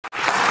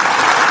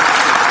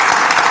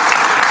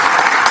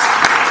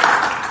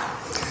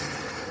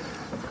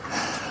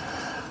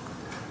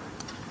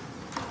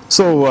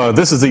So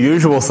this is the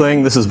usual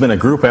thing. This has been a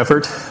group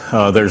effort.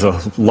 There's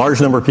a large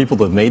number of people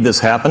that have made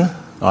this happen.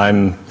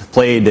 I'm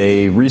played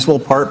a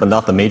reasonable part, but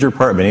not the major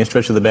part by any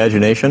stretch of the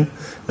imagination.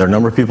 There are a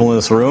number of people in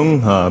this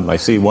room. I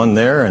see one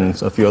there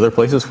and a few other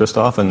places,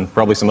 Christoph, and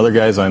probably some other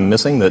guys I'm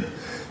missing that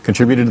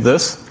contributed to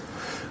this.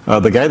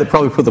 The guy that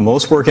probably put the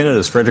most work in it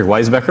is Frederick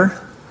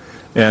Weisbecker.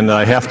 And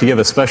I have to give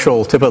a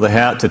special tip of the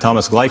hat to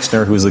Thomas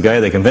Gleichner, who's the guy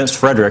that convinced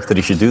Frederick that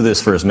he should do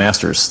this for his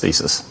master's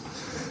thesis.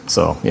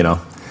 So, you know.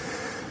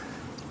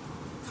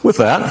 With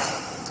that,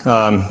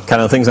 kind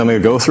of the things I'm going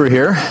to go through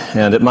here.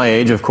 And at my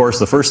age, of course,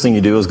 the first thing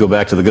you do is go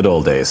back to the good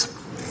old days.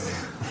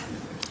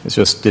 It's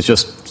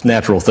just a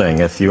natural thing.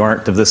 If you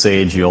aren't of this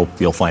age, you'll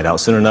find out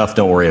soon enough.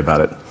 Don't worry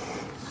about it.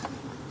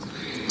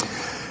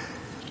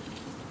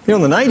 You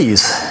know, in the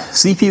 90s,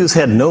 CPUs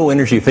had no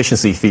energy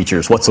efficiency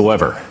features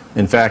whatsoever.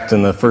 In fact,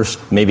 in the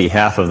first maybe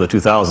half of the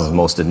 2000s,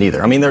 most didn't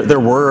either. I mean, there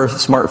were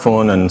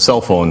smartphone and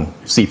cell phone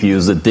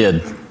CPUs that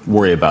did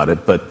worry about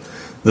it, but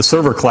the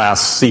server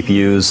class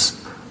CPUs,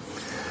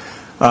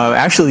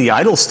 actually the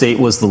idle state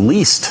was the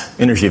least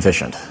energy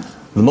efficient,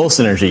 the most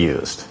energy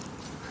used.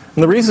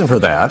 And the reason for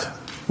that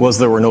was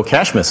there were no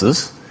cache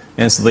misses,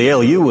 and so the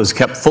ALU was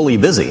kept fully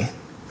busy,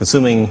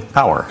 consuming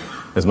power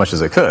as much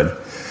as it could.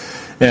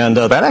 And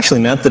that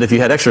actually meant that if you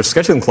had extra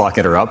scheduling clock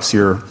interrupts,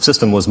 your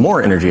system was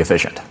more energy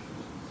efficient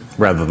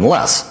rather than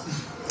less.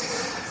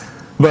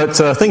 But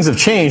things have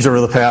changed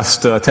over the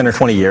past 10 or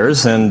 20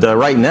 years, and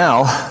right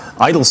now,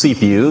 idle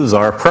CPUs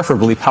are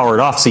preferably powered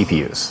off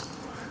CPUs.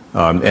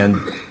 And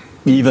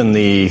even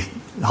the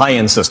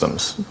high-end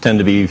systems tend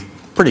to be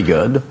pretty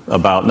good,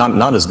 about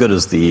not as good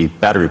as the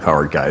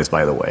battery-powered guys,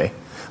 by the way.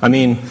 I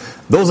mean,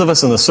 those of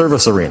us in the server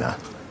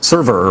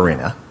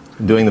arena,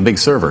 doing the big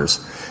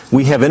servers,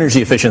 we have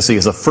energy efficiency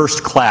as a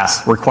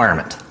first-class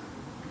requirement.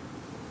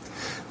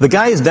 The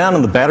guys down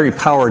in the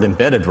battery-powered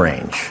embedded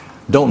range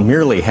don't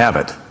merely have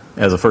it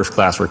as a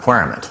first-class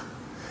requirement.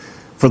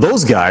 For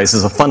those guys,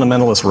 it's a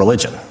fundamentalist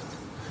religion.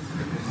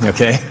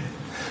 Okay?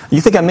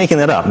 You think I'm making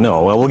that up?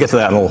 No. Well, we'll get to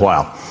that in a little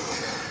while.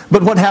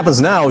 But what happens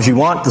now is you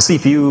want the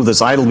CPU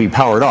that's idle to be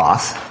powered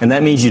off, and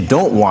that means you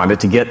don't want it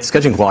to get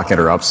scheduling clock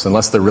interrupts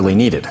unless they're really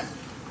needed.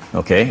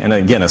 Okay, and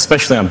again,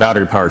 especially on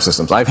battery-powered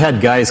systems. I've had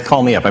guys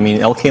call me up. I mean,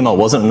 LKML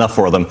wasn't enough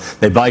for them.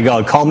 They, by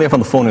God, called me up on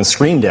the phone and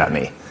screamed at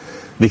me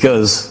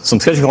because some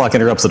scheduling clock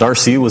interrupts that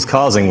RCU was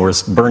causing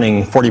was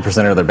burning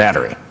 40% of their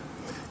battery,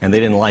 and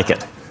they didn't like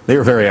it. They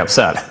were very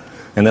upset,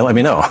 and they let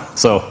me know.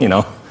 So, you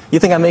know, you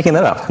think I'm making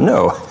that up?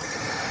 No.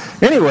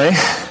 Anyway,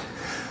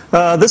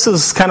 this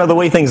is kind of the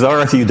way things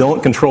are. If you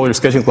don't control your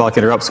scheduling clock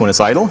interrupts when it's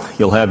idle,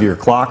 you'll have your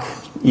clock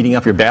eating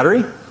up your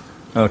battery,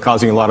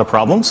 causing a lot of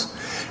problems.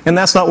 And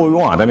that's not what we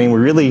want. I mean, we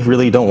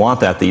really don't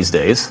want that these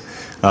days.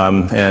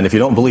 And if you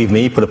don't believe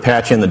me, put a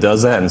patch in that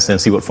does that and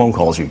see what phone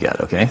calls you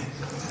get, okay?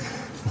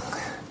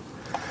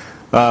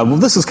 Well,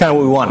 this is kind of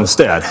what we want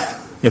instead.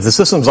 If the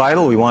system's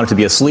idle, we want it to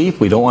be asleep.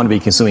 We don't want to be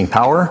consuming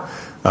power.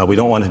 We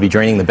don't want it to be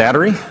draining the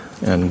battery.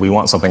 And we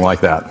want something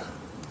like that.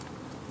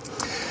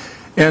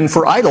 And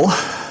for idle,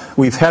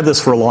 we've had this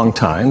for a long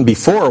time.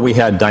 Before we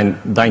had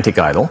Dyntic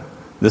idle,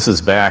 this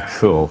is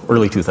back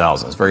early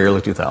 2000s, very early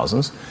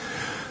 2000s.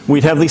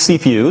 We'd have these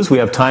CPUs. We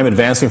have time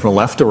advancing from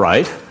left to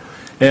right.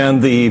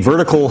 And the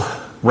vertical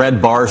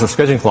red bars are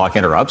scheduling clock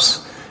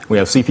interrupts. We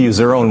have CPU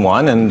 0 and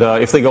 1. And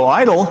if they go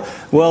idle,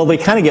 well, they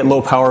kind of get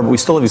low power, but we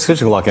still have these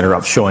scheduling clock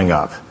interrupts showing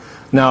up.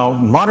 Now,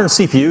 modern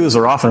CPUs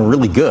are often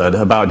really good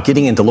about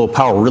getting into low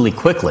power really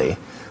quickly.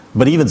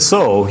 But even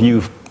so,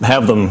 you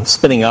have them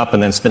spinning up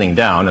and then spinning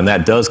down, and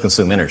that does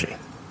consume energy.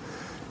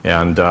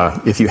 And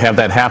if you have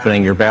that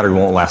happening, your battery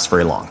won't last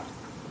very long.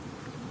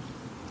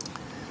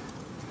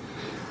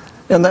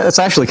 And that's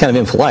actually kind of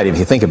impolite if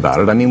you think about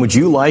it. I mean, would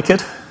you like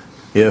it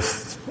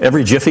if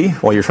every jiffy,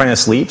 while you're trying to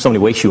sleep,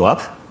 somebody wakes you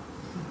up?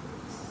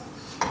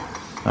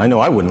 I know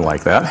I wouldn't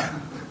like that.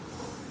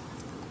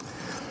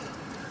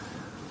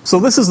 So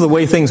this is the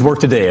way things work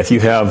today if you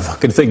have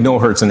config no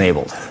hertz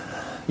enabled.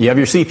 You have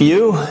your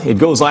CPU, it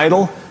goes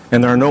idle,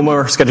 and there are no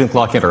more scheduling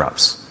clock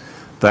interrupts.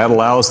 That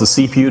allows the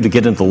CPU to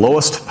get into the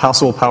lowest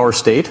possible power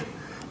state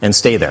and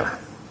stay there.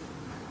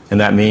 And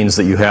that means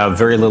that you have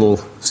very little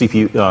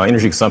CPU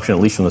energy consumption,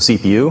 at least from the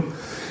CPU.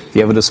 If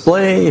you have a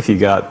display, if you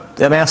got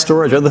mass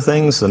storage, other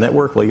things, the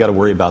network, well, you got to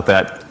worry about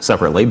that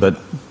separately. But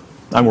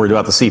I'm worried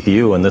about the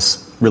CPU, and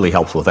this really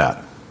helps with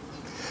that.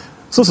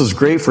 So this is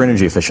great for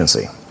energy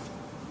efficiency.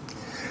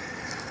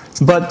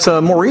 But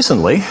more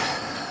recently,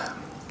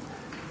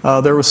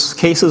 there was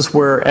cases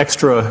where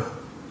extra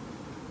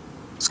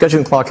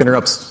scheduling clock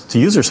interrupts to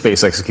user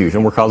space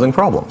execution were causing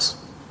problems.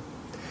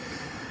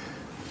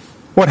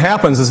 What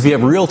happens is if you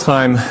have a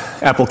real-time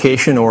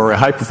application or a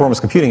high-performance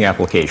computing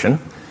application,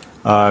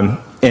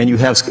 and you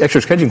have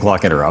extra scheduling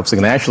clock interrupts, it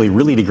can actually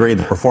really degrade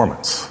the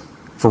performance.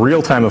 For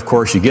real-time, of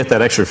course, you get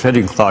that extra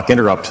scheduling clock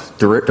interrupt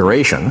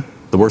duration,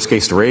 the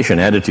worst-case duration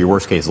added to your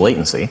worst-case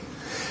latency.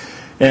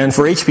 And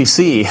for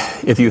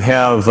HPC, if you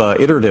have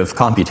iterative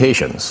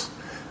computations,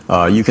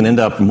 you can end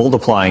up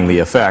multiplying the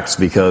effects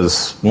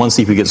because one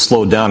CPU gets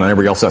slowed down and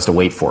everybody else has to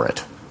wait for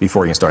it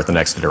before you can start the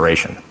next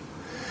iteration.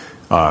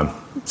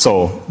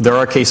 So there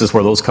are cases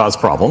where those cause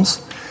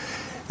problems.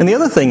 And the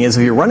other thing is,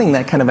 if you're running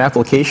that kind of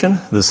application,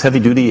 this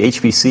heavy-duty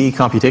HPC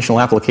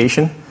computational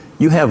application,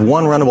 you have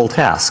one runnable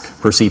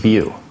task per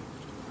CPU.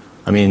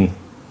 I mean,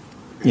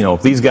 you know,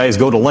 these guys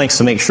go to lengths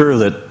to make sure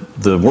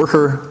that the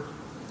worker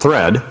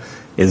thread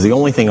is the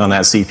only thing on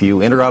that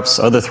CPU. Interrupts,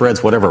 other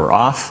threads, whatever, are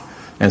off.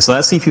 And so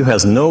that CPU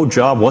has no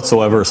job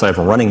whatsoever aside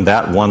from running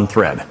that one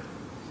thread.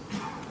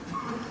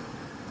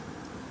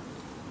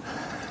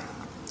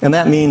 And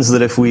that means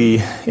that if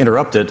we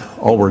interrupt it,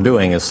 all we're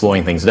doing is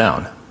slowing things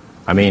down.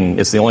 I mean,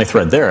 it's the only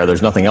thread there.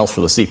 There's nothing else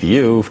for the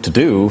CPU to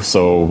do,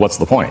 so what's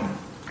the point?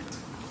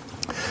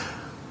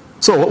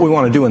 So what we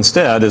want to do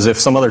instead is if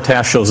some other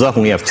task shows up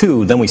and we have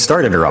two, then we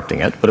start interrupting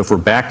it. But if we're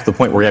back to the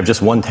point where we have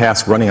just one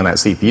task running on that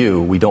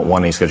CPU, we don't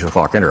want any scheduled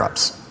clock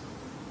interrupts.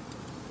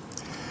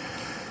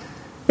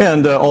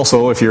 And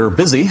also, if you're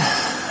busy,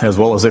 as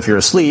well as if you're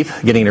asleep,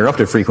 getting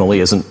interrupted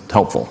frequently isn't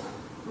helpful.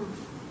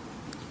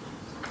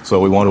 So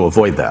we want to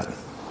avoid that.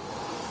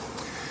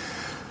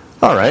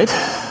 All right,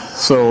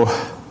 so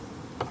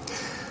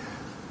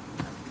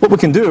what we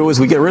can do is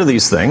we get rid of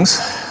these things.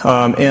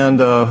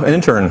 And an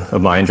intern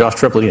of mine, Josh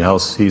Triplett,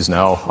 he's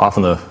now off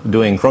in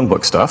doing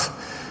Chromebook stuff,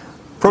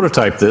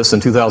 prototyped this in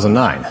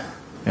 2009.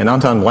 And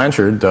Anton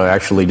Blanchard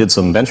actually did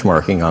some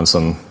benchmarking on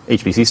some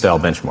HPC-style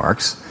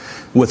benchmarks.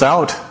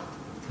 Without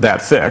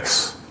that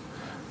fix,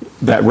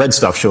 that red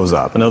stuff shows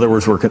up. In other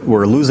words,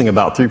 we're losing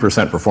about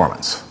 3%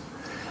 performance.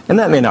 And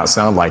that may not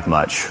sound like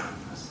much,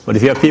 but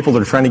if you have people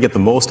that are trying to get the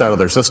most out of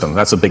their system,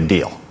 that's a big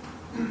deal.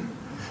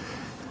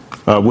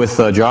 With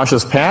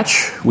Josh's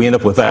patch, we end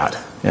up with that.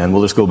 And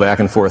we'll just go back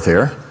and forth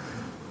here.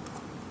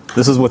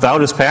 This is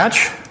without his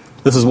patch.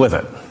 This is with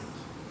it.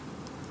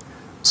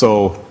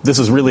 So this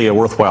is really a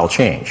worthwhile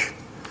change,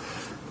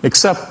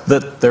 except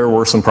that there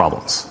were some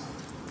problems.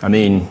 I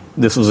mean,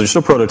 this was just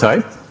a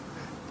prototype,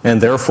 and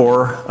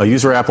therefore a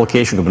user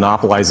application could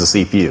monopolize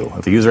the CPU.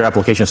 If a user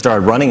application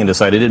started running and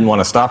decided it didn't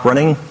want to stop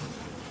running,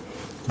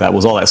 that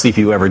was all that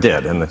CPU ever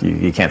did, and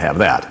you can't have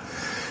that.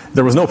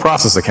 There was no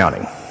process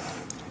accounting.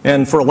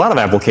 And for a lot of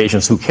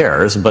applications, who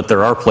cares? But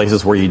there are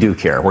places where you do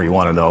care, where you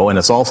want to know, and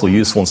it's also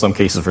useful in some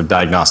cases for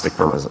diagnostic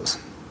purposes.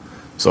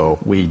 So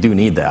we do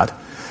need that.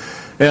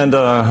 And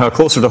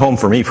closer to home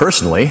for me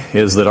personally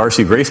is that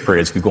RCU grace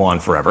periods could go on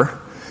forever,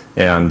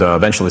 and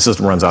eventually the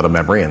system runs out of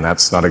memory, and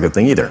that's not a good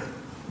thing either.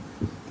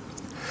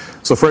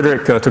 So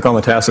Frederick took on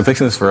the task of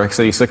fixing this for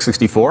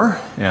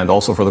x86-64 and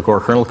also for the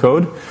core kernel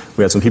code.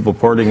 We had some people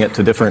porting it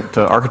to different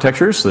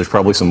architectures, so there's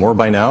probably some more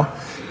by now.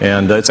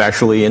 And it's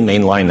actually in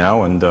mainline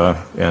now,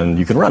 and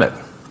you can run it.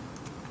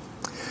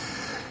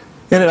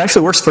 And it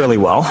actually works fairly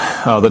well.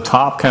 The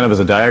top kind of is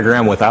a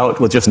diagram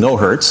with just no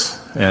hertz.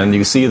 And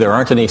you see there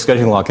aren't any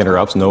scheduling lock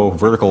interrupts, no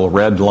vertical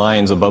red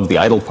lines above the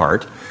idle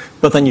part.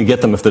 But then you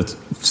get them if the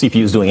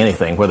CPU is doing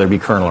anything, whether it be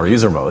kernel or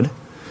user mode.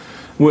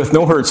 With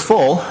no hertz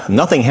full,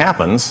 nothing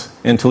happens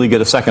until you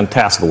get a second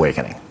task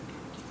awakening.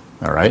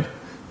 All right?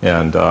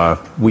 And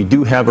we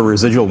do have a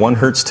residual 1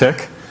 hertz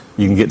tick.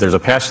 There's a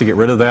patch to get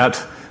rid of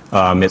that.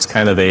 It's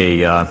kind of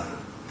a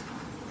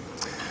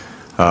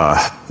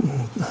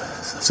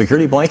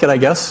security blanket, I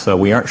guess.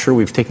 We aren't sure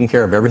we've taken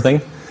care of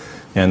everything.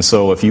 And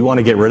so if you want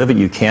to get rid of it,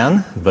 you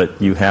can,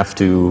 but you have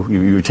to,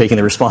 you're taking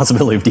the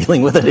responsibility of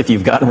dealing with it if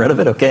you've gotten rid of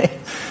it, okay?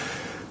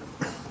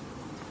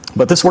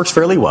 But this works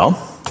fairly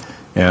well.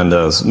 And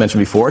as mentioned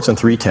before, it's in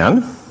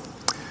 3.10,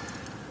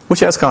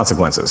 which has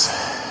consequences.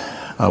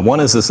 One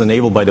is it's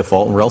enabled by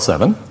default in RHEL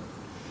 7.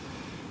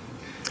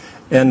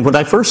 And when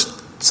I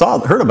first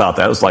heard about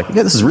that, I was like,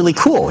 yeah, this is really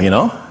cool, you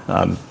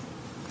know?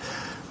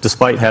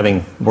 Despite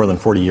having more than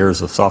 40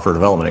 years of software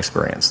development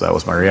experience, that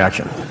was my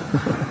reaction.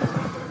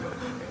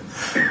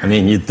 I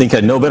mean, you'd think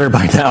I'd know better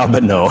by now,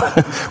 but no.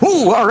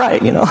 Ooh, all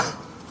right, you know?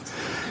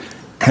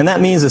 And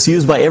that means it's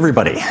used by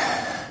everybody,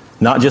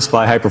 not just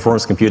by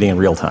high-performance computing in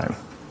real time.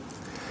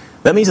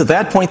 That means at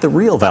that point, the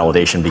real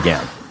validation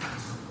began.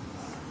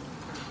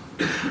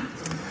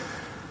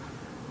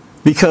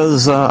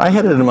 Because I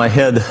had it in my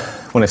head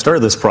when I started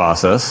this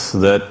process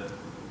that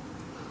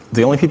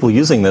the only people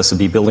using this would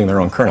be building their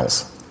own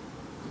kernels.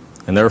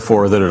 And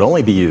therefore, that it would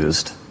only be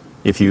used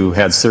if you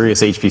had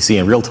serious HPC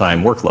and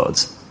real-time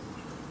workloads.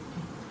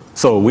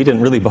 So we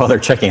didn't really bother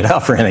checking it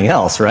out for anything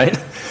else, right?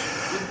 Good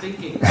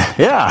thinking.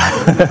 Yeah.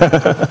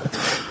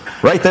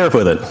 Right there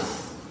with it.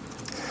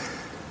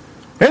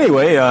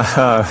 Anyway,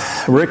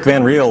 Rick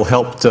Van Riel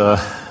helped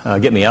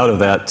get me out of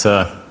that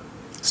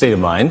state of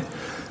mind.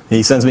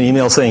 He sends me an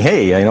email saying,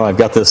 hey, I know I've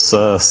got this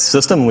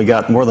system. We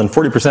got more than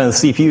 40% of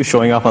the CPU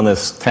showing up on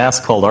this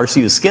task called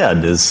RCU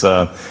Sched. Is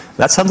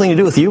that something to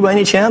do with you by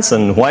any chance?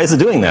 And why is it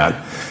doing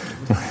that?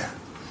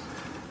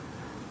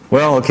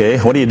 Well, okay,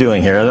 what are you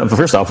doing here?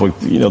 First off,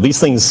 these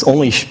things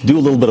only do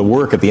a little bit of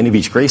work at the end of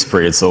each grace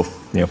period. So,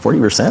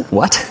 40%?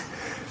 What?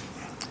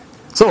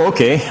 So,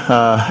 okay,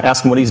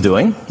 ask him what he's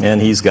doing. And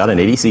he's got an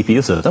 80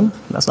 CPU system.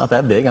 That's not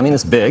that big. I mean,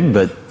 it's big,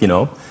 but,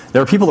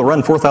 there are people that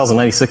run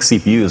 4,096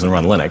 CPUs and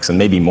run Linux, and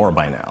maybe more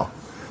by now.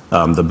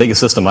 The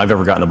biggest system I've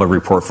ever gotten a bug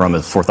report from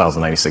is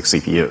 4,096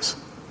 CPUs.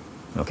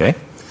 Okay?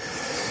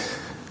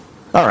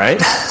 All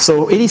right,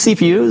 so 80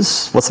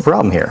 CPUs, what's the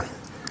problem here?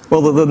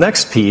 Well, the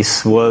next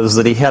piece was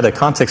that he had a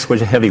context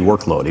switch heavy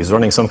workload. He's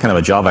running some kind of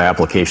a Java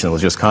application that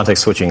was just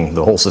context switching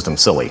the whole system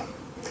silly.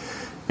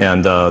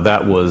 And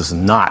that was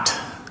not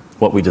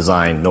what we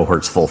designed no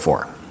hertz full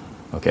for,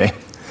 okay?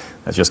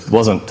 That just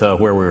wasn't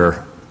where we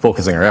were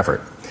focusing our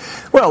effort.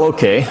 Well,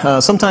 okay,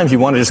 sometimes you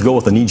want to just go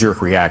with a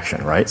knee-jerk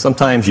reaction, right?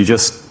 Sometimes you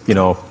just, you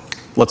know,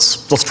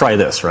 let's try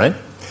this, right?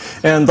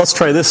 And let's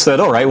try this said,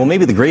 all right, well,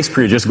 maybe the grace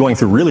period is just going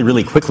through really,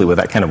 really quickly with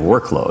that kind of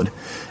workload.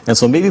 And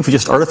so maybe if we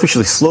just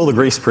artificially slow the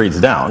grace periods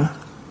down,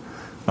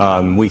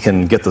 we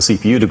can get the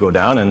CPU to go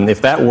down. And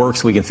if that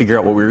works, we can figure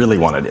out what we really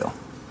want to do.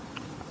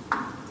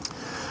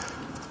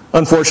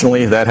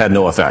 Unfortunately, that had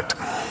no effect.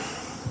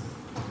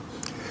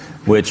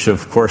 Which,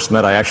 of course,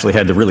 meant I actually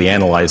had to really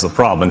analyze the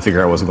problem and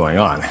figure out what's going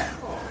on.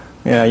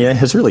 Yeah,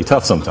 it's really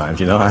tough sometimes,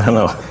 you know, I don't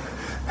know.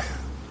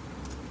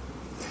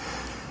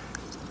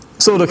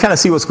 So to kind of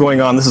see what's going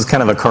on, this is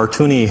kind of a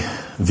cartoony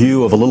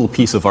view of a little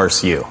piece of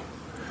RCU.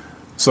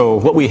 So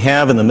what we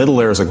have in the middle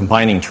there is a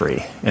combining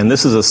tree. And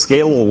this is a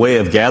scalable way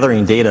of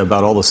gathering data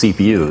about all the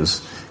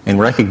CPUs and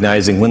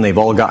recognizing when they've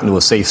all gotten to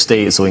a safe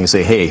state so we can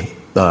say, hey,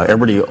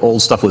 everybody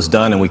old stuff was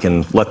done and we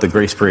can let the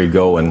grace period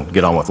go and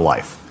get on with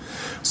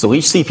life. So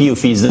each CPU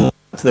feeds in.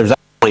 There's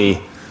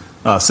actually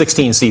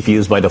 16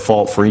 CPUs by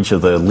default for each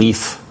of the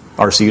leaf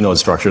RCU node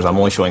structures. I'm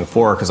only showing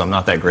 4 because I'm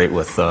not that great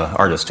with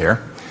artist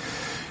here.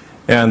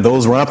 And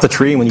those run up the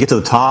tree, and when you get to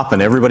the top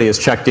and everybody is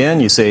checked in,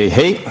 you say,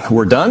 hey,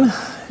 we're done.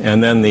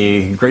 And then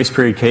the grace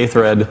period K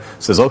thread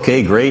says,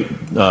 okay, great,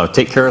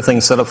 take care of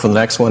things, set up for the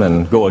next one,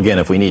 and go again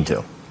if we need to.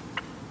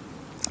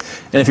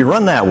 And if you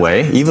run that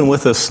way, even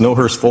with this no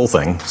hertz full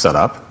thing set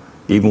up,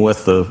 even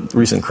with the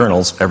recent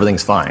kernels,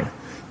 everything's fine.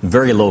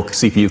 Very low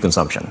CPU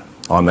consumption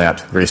on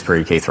that grace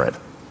period K thread.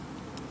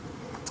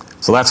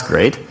 So that's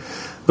great.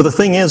 But the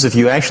thing is, if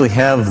you actually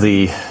have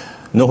the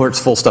no hertz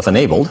full stuff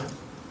enabled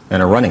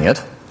and are running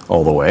it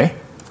all the way,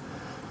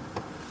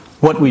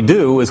 what we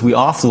do is we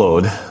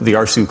offload the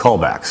RCU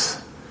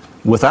callbacks.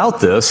 Without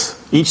this,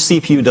 each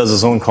CPU does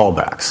its own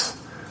callbacks.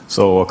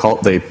 So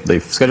they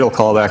schedule a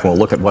callback, and we'll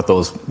look at what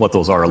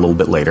those are a little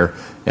bit later.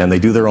 And they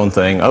do their own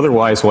thing.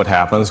 Otherwise, what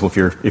happens if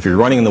you're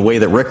running in the way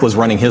that Rick was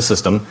running his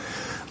system,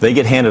 they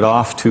get handed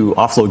off to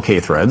offload K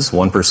threads,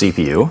 1 per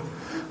CPU.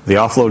 The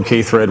offload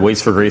K thread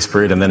waits for grace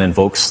period and then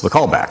invokes the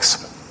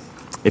callbacks.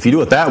 If you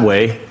do it that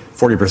way,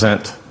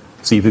 40%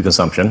 CPU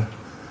consumption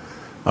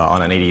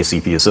on an 80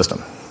 CPU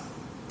system.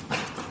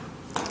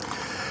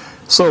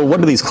 So what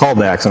are these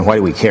callbacks and why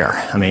do we care?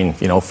 I mean,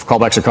 you know, if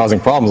callbacks are causing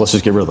problems, let's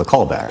just get rid of the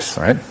callbacks,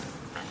 right?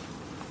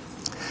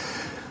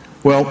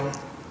 Well,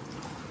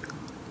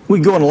 we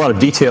go in a lot of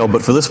detail,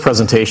 but for this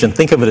presentation,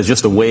 think of it as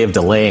just a way of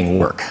delaying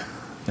work.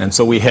 And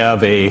so we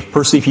have a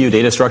per CPU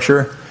data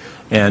structure,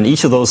 and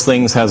each of those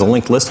things has a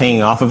linked list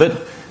hanging off of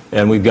it,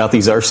 and we've got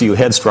these RCU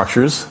head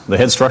structures. The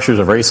head structures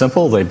are very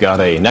simple. They've got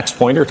a next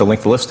pointer to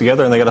link the list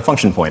together, and they've got a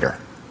function pointer.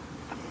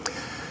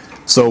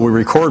 So we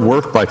record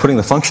work by putting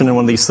the function in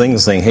one of these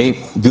things, saying, hey,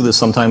 do this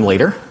sometime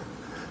later.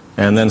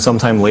 And then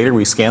sometime later,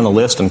 we scan the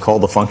list and call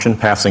the function,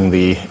 passing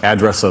the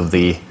address of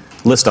the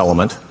list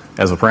element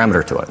as a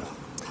parameter to it.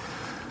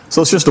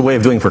 So it's just a way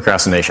of doing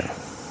procrastination.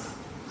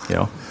 You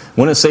know,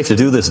 when it's safe to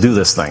do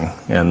this thing,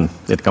 and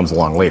it comes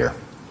along later.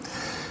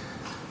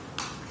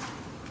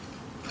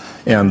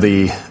 And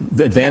the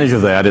advantage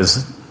of that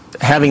is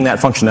having that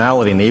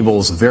functionality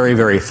enables very,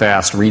 very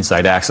fast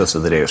read-side access to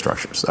the data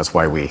structures. That's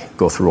why we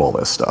go through all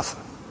this stuff.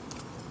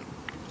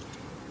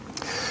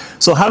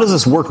 So how does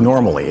this work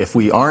normally? If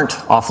we aren't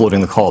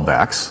offloading the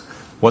callbacks,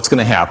 what's going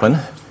to happen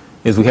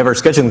is we have our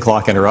scheduling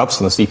clock interrupts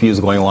and the CPU is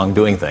going along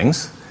doing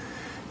things.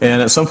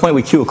 And at some point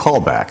we queue a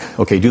callback.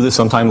 Okay, do this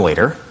sometime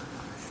later.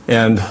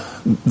 And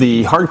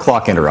the hard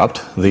clock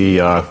interrupt, the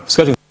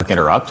scheduling clock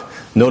interrupt,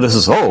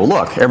 notices, oh,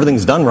 look,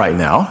 everything's done right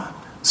now.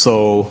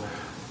 So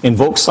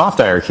invoke soft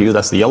IRQ,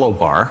 that's the yellow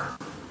bar,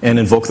 and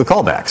invoke the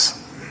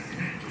callbacks.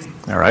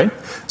 All right?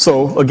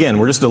 So again,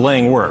 we're just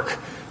delaying work.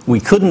 We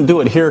couldn't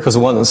do it here because it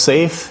wasn't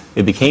safe.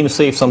 It became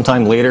safe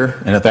sometime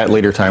later, and at that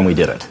later time we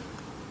did it.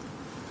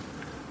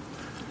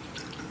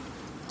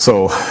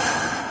 So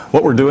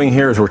what we're doing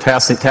here is we're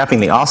tapping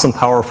the awesome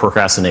power of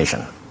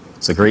procrastination.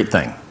 It's a great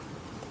thing.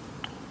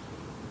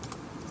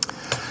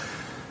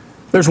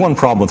 There's one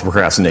problem with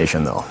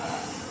procrastination, though.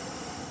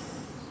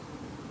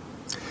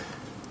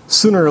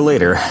 Sooner or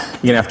later,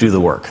 you're going to have to do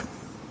the work.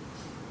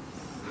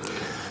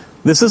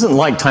 This isn't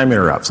like time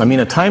interrupts. I mean,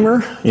 a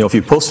timer, you know, if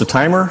you post a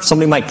timer,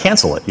 somebody might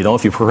cancel it. You know,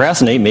 if you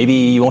procrastinate, maybe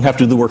you won't have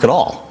to do the work at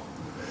all.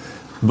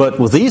 But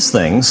with these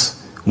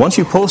things, once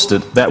you post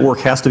it, that work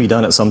has to be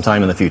done at some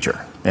time in the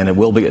future. And it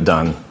will be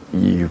done.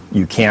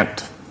 You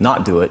can't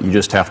not do it. You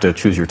just have to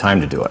choose your time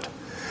to do it.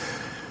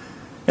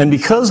 And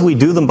because we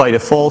do them by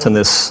default in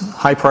this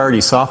high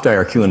priority soft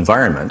IRQ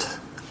environment,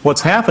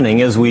 what's happening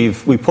is we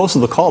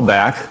posted the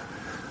callback,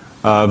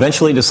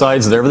 eventually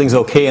decides that everything's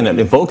okay and it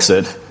invokes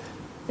it,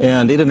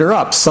 and it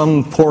interrupts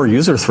some poor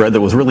user thread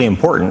that was really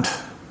important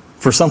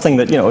for something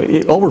that, you know,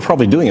 all we're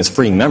probably doing is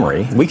freeing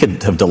memory. We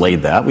could have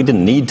delayed that. We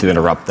didn't need to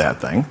interrupt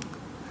that thing.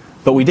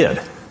 but we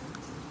did.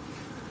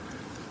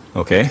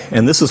 Okay,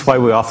 and this is why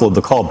we offload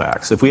the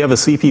callbacks. If we have a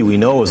CPU we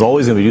know is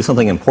always going to do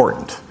something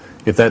important,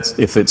 if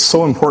it's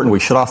so important we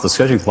shut off the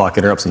scheduling clock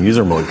interrupts in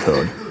user mode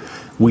code,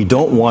 we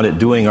don't want it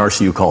doing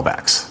RCU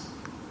callbacks.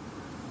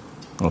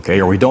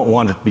 Okay, or we don't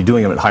want it to be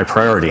doing them at high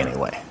priority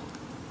anyway.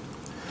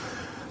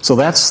 So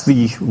that's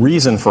the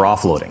reason for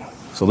offloading.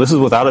 So this is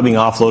without it being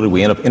offloaded,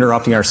 we end up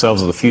interrupting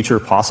ourselves in the future,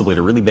 possibly at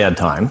a really bad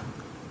time.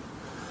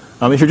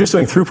 If you're just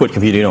doing throughput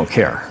computing, you don't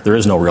care. There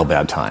is no real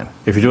bad time.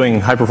 If you're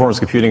doing high-performance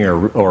computing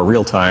or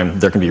real time,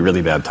 there can be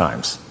really bad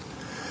times.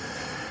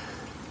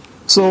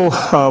 So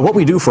what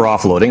we do for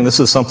offloading, this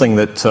is something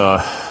that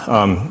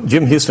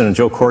Jim Houston and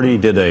Joe Cordy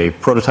did a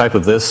prototype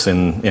of this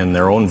in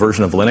their own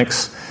version of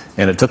Linux,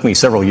 and it took me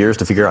several years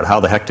to figure out how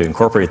the heck to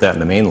incorporate that in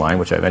the mainline,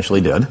 which I eventually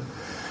did.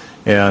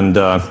 And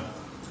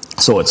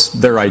so it's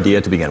their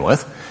idea to begin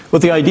with.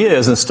 But the idea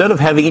is instead of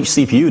having each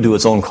CPU do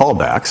its own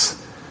callbacks,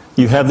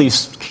 you have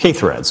these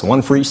K-threads,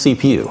 one for each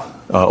CPU.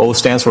 O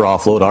stands for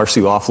offload,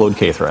 RCU offload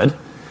K-thread.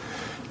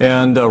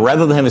 And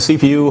rather than having the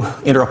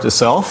CPU interrupt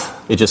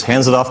itself, it just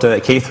hands it off to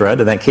that K-thread,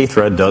 and that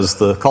K-thread does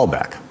the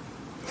callback.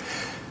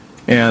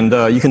 And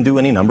you can do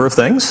any number of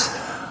things.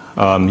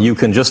 You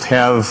can just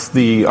have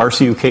the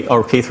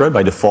RCU K-thread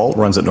by default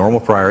runs at normal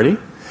priority.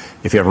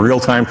 If you have a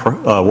real-time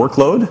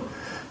workload,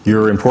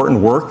 your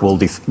important work will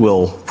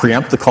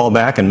preempt the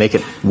callback and make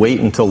it wait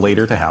until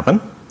later to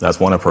happen. That's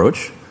one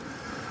approach.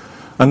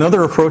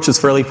 Another approach that's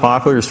fairly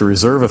popular is to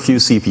reserve a few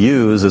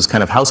CPUs as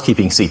kind of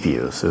housekeeping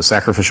CPUs, as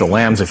sacrificial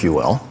lambs, if you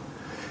will.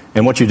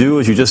 And what you do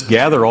is you just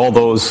gather all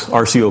those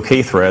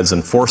RCOK threads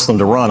and force them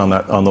to run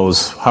on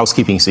those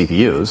housekeeping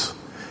CPUs.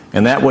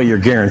 And that way you're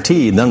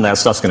guaranteed none of that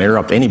stuff's going to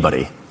interrupt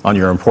anybody on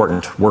your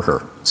important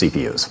worker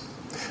CPUs.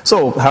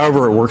 So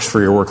however it works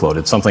for your workload,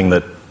 it's something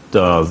that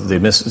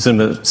the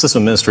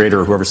system administrator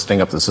or whoever's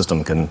setting up the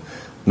system can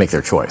make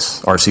their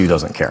choice. RCU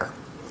doesn't care.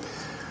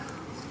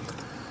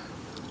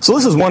 So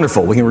this is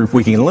wonderful. We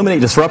can eliminate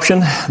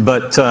disruption,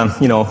 but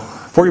 40%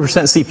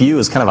 CPU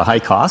is kind of a high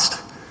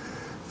cost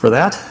for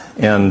that.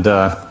 And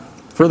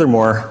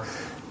furthermore,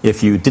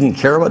 if you didn't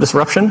care about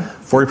disruption,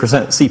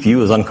 40%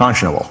 CPU is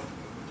unconscionable.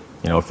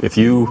 If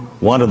you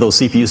wanted those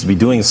CPUs to be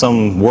doing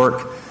some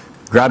work,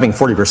 grabbing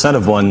 40%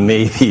 of one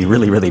may be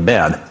really, really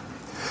bad.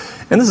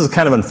 And this is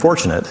kind of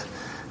unfortunate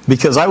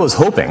because I was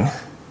hoping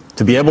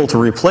to be able to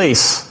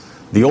replace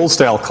the old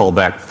style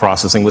callback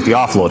processing with the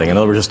offloading. In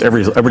other words, just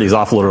everybody's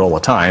offloaded all the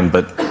time,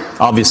 but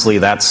obviously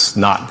that's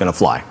not going to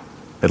fly,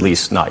 at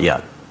least not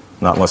yet,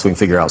 not unless we can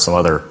figure out some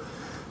other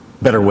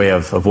better way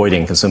of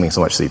avoiding consuming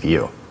so much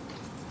CPU.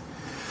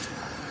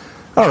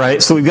 All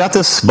right, so we've got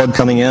this bug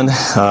coming in.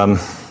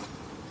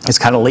 It's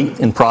kind of late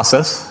in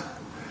process.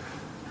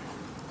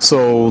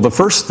 So the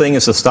first thing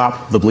is to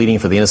stop the bleeding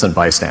for the innocent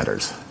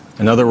bystanders.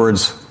 In other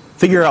words,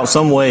 figure out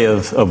some way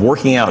of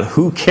working out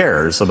who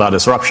cares about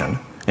disruption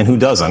and who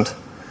doesn't,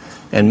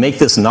 and make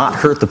this not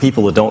hurt the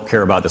people that don't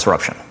care about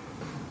disruption.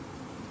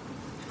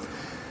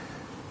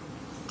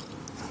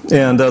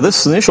 And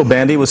this initial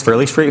bandy was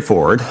fairly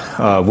straightforward.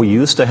 We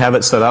used to have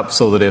it set up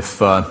so that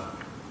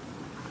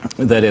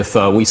if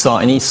we saw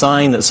any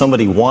sign that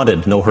somebody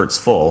wanted no hertz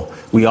full,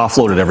 we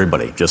offloaded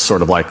everybody. Just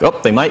sort of like, oh,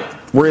 they might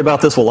worry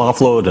about this, we'll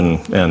offload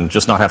and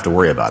just not have to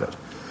worry about it.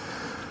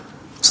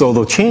 So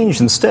the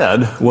change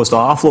instead was to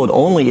offload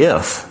only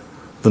if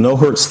the no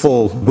hertz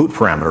full boot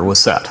parameter was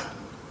set.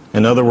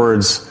 In other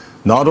words,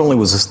 not only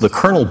was the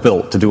kernel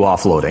built to do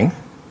offloading,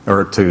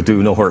 or to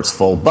do no hertz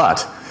full,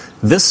 but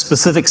this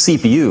specific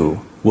CPU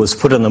was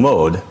put in the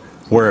mode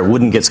where it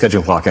wouldn't get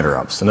scheduling clock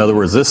interrupts. In other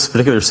words, this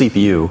particular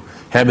CPU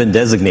had been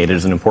designated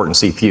as an important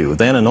CPU.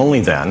 Then and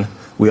only then,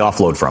 we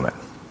offload from it.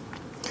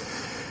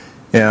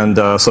 And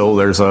so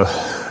there's a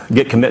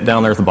git commit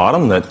down there at the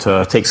bottom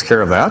that takes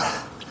care of that.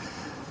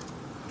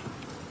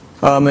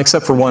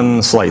 Except for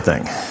one slight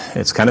thing.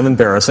 It's kind of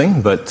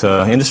embarrassing, but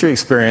industry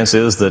experience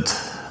is that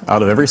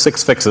out of every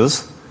 6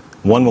 fixes,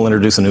 one will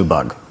introduce a new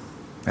bug.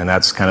 And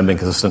that's kind of been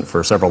consistent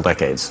for several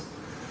decades.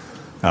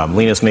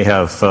 Linus may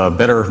have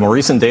better, more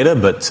recent data,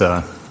 but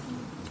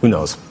who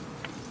knows.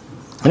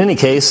 In any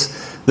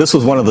case, this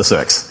was one of the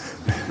 6.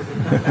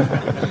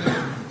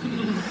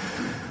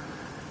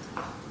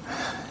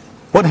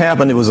 What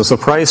happened, it was a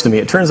surprise to me.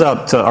 It turns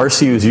out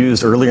RCU is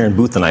used earlier in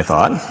boot than I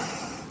thought.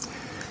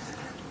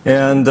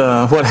 And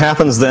what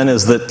happens then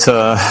is that,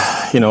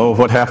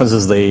 what happens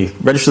is they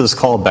register this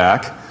call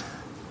back,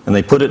 and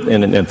they put it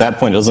in, and at that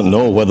point it doesn't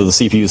know whether the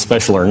CPU is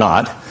special or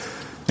not.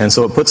 And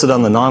so it puts it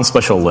on the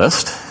non-special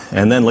list,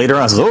 and then later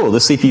on it says, oh,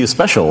 this CPU is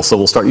special, so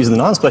we'll start using the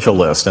non-special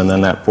list. And then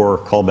that poor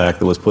callback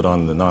that was put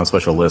on the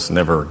non-special list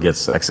never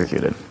gets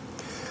executed,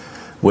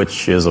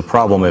 which is a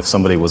problem if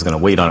somebody was going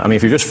to wait on it. I mean,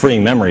 if you're just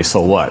freeing memory, so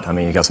what? I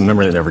mean, you got some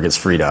memory that never gets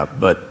freed up.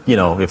 But,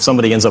 if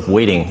somebody ends up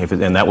waiting,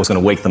 and that was going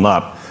to wake them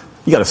up,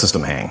 you got a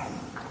system hang.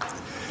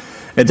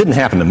 It didn't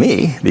happen to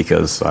me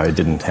because I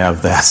didn't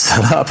have that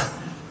set up.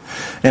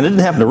 And it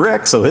didn't happen to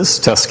Rick, so his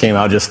test came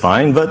out just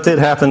fine, but it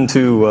happened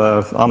to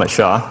Amit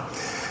Shah,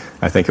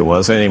 I think it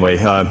was. Anyway,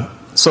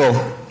 so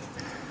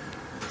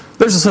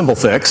there's a simple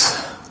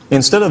fix.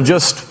 instead of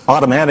just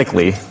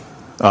automatically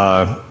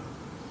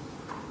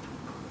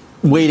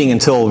waiting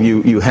until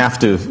you have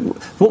to,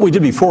 what we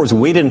did before was we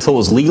waited until it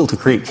was legal to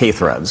create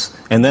K-threads,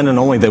 and then and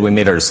only then we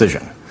made our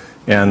decision.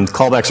 And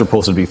callbacks are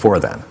posted before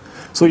then.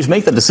 So we just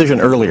make that decision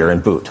earlier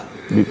in boot.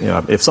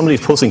 If somebody's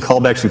posting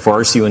callbacks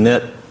before RCU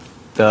init,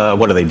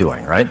 what are they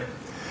doing, right?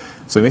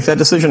 So we make that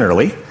decision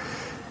early,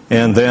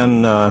 and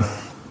then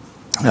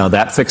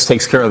that fix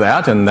takes care of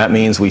that, and that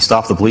means we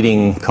stop the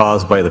bleeding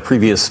caused by the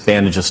previous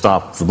bandage to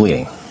stop the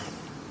bleeding.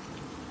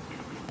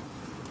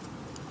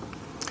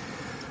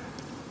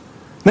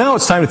 Now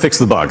it's time to fix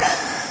the bug,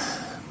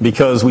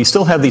 because we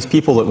still have these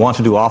people that want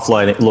to do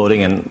offline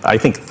loading, and I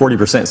think 40%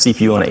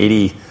 CPU on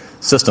 80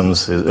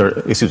 systems, or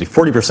excuse me,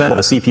 40% of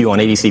a CPU on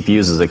 80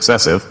 CPUs is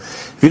excessive.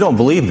 If you don't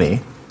believe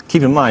me,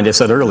 keep in mind I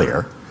said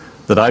earlier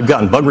that I've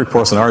gotten bug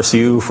reports on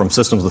RCU from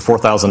systems with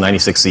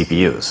 4,096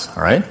 CPUs,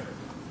 all right?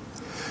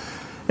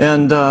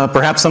 And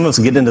perhaps some of us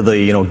get into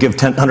the give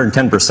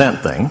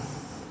 110% thing,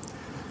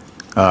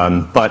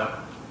 but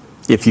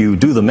if you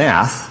do the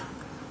math,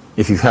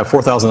 if you have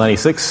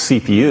 4,096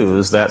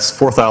 CPUs, that's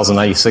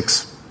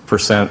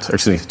 4,096%, or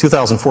excuse me,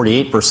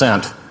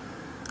 2,048%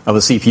 of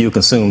the CPU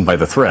consumed by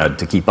the thread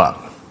to keep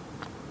up.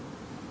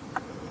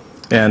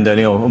 And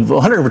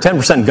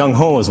 110%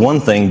 gung-ho is one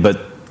thing, but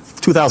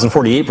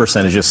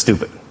 2,048% is just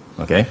stupid,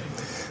 okay?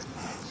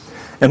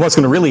 And what's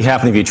going to really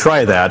happen if you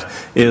try that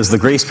is the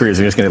grace periods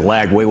are just going to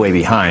lag way, way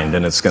behind,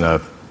 and it's going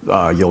to,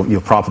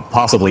 you'll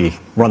possibly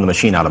run the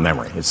machine out of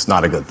memory. It's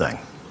not a good thing.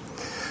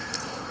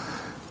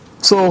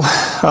 So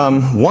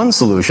one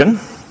solution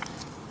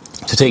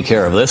to take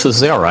care of this is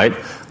say, all right,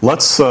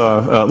 let's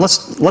at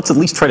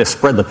least try to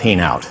spread the pain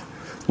out.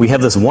 We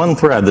have this one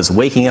thread that's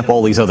waking up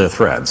all these other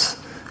threads,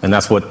 and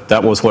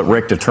that was what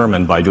Rick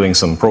determined by doing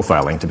some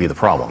profiling to be the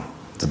problem,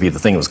 to be the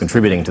thing that was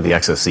contributing to the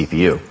excess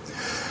CPU.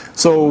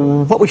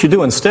 So what we should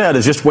do instead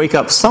is just wake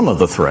up some of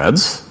the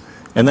threads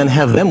and then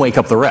have them wake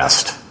up the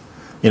rest.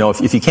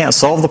 If you can't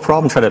solve the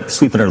problem, try to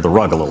sweep it under the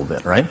rug a little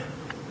bit, right?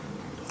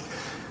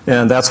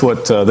 And that's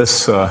what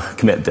this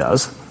commit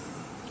does.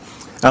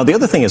 Now the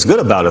other thing that's good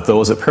about it,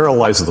 though, is it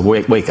parallelizes the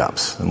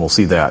wake-ups, and we'll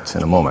see that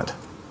in a moment.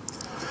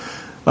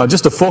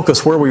 Just to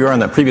focus where we are in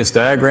that previous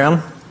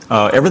diagram,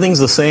 everything's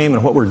the same,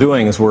 and what we're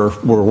doing is we're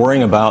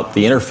worrying about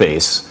the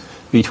interface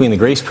between the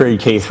grace period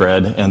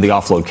K-thread and the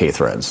offload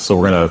K-threads. So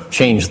we're going to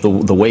change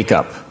the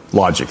wake-up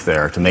logic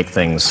there to make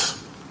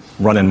things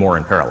run in more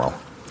in parallel.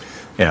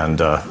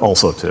 And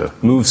also to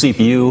move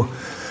CPU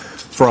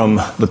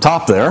from the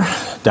top there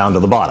down to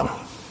the bottom,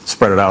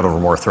 spread it out over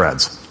more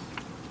threads.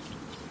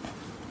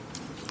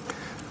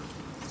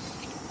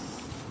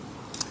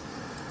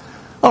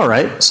 All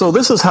right, so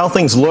this is how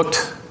things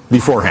looked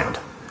beforehand.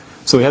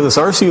 So we have this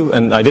RCU,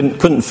 and I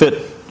couldn't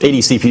fit 80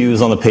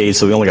 CPUs on the page,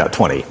 so we only got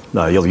 20.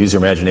 You'll use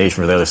your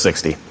imagination for the other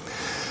 60.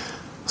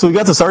 So we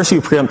got this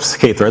RCU preempt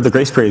K-thread, the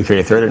grace period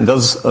K-thread, and it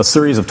does a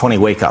series of 20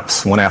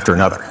 wake-ups, one after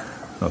another.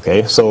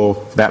 Okay,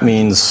 so that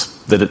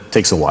means that it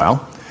takes a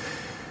while.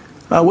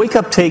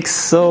 Wake-up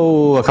takes,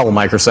 a couple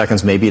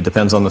microseconds, maybe. It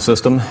depends on the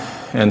system.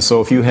 And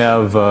so if you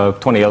have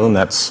 20 of them,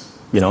 that's,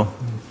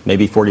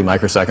 maybe 40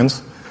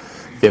 microseconds.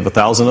 If you have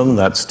 1,000 of them,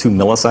 that's 2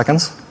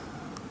 milliseconds.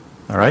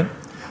 All right?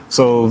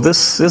 So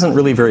this isn't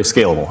really very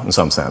scalable in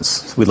some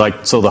sense.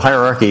 So the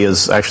hierarchy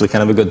is actually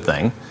kind of a good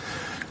thing.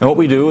 And what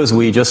we do is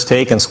we just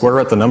take and square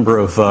root the number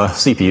of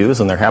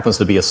CPUs, and there happens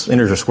to be an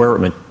integer square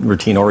root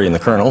routine already in the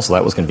kernel, so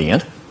that was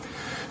convenient.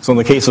 So in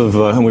the case of,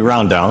 and we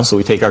round down, so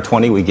we take our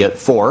 20, we get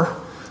 4.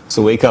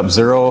 So wake up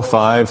 0,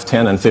 5,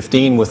 10, and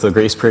 15 with the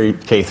grace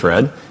period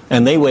K-thread,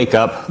 and they wake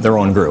up their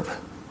own group.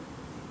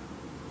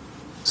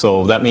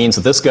 So that means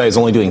that this guy is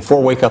only doing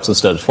 4 wake-ups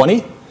instead of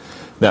 20.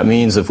 That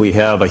means if we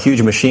have a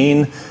huge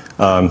machine,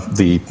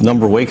 the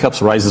number of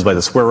wake-ups rises by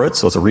the square root,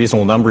 so it's a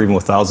reasonable number even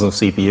with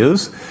thousands of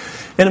CPUs.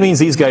 And it means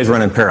these guys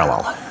run in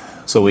parallel.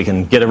 So we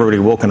can get everybody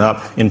woken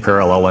up in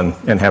parallel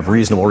and have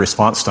reasonable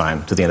response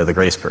time to the end of the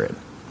grace period.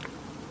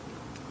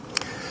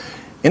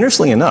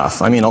 Interestingly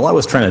enough, all I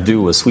was trying to do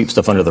was sweep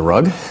stuff under the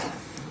rug,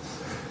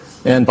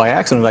 and by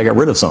accident I got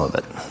rid of some of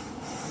it.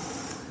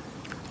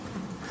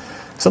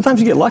 Sometimes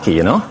you get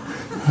lucky,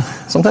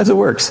 Sometimes it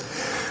works.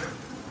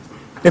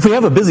 If we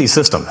have a busy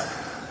system,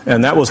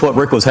 and that was what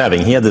Rick was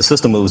having, he had this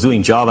system that was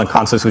doing Java and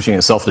context switching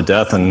itself to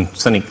death and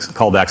sending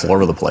callbacks all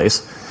over the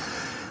place.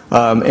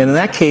 And in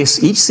that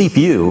case, each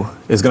CPU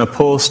is going to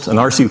post an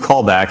RCU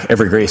callback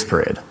every grace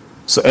period.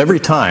 So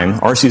every time,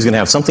 RCU is going to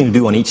have something to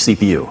do on each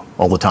CPU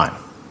all the time.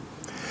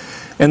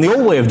 And the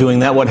old way of doing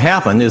that, what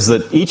happened is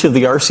that each of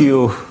the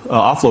RCU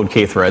offload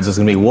K-threads is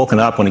going to be woken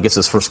up when it gets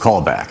its first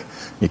callback.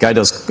 The guy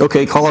does,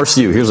 okay, call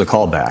RCU, here's a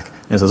callback.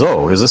 And it says,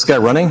 oh, is this guy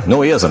running?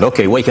 No, he isn't.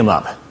 Okay, wake him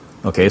up.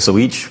 Okay, so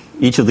each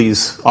of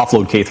these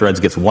offload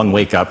K-threads gets 1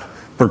 wake up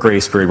per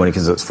grace period when it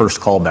gets its first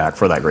callback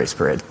for that grace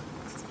period.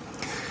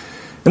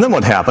 And then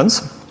what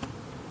happens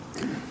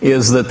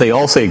is that they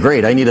all say,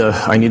 great, I need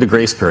a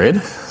grace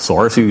period. So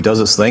RCU does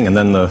its thing, and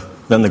then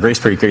the grace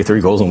period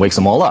K3 goes and wakes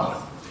them all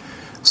up.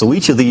 So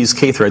each of these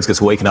K-threads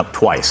gets waken up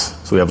twice.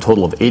 So we have a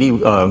total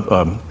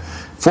of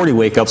 40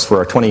 wake-ups for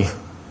our 20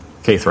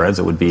 K threads.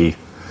 It would be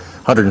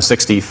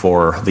 160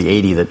 for the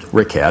 80 that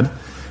Rick had.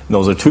 And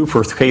those are 2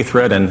 per K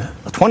thread, and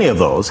 20 of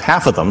those,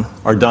 half of them,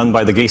 are done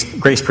by the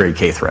grace period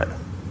K thread.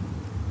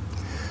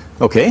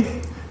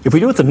 Okay, if we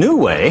do it the new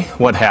way,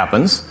 what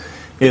happens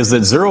is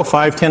that 0,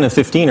 5, 10, and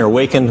 15 are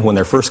awakened when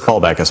their first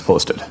callback is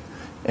posted.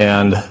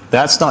 And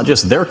that's not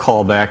just their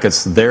callback,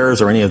 it's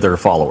theirs or any of their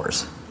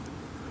followers.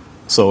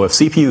 So if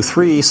CPU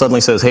 3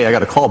 suddenly says, hey, I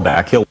got a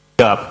callback, he'll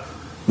wake up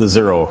the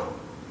 0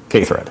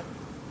 K thread.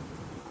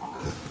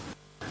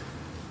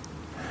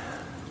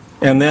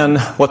 And then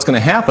what's going to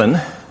happen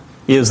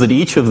is that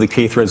each of the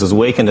K threads is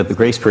awakened at the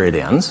grace period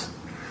ends.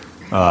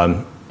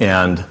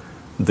 And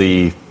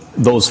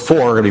those 4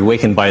 are going to be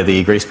awakened by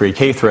the grace period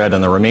K thread,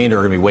 and the remainder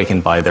are going to be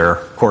awakened by their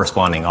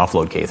corresponding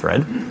offload K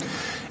thread.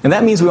 And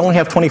that means we only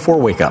have 24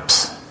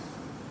 wake-ups,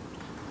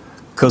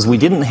 because we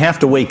didn't have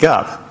to wake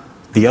up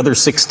the other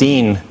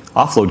 16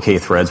 offload K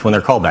threads when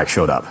their callback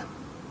showed up.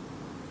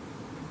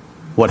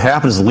 What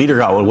happens is the leader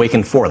got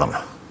awakened for them.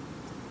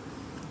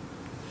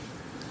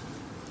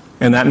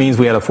 And that means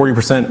we had a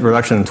 40%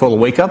 reduction in total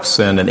wake-ups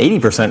and an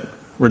 80%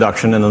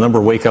 reduction in the number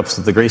of wake-ups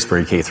that the grace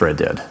period K thread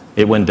did.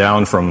 It went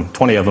down from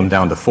 20 of them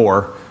down to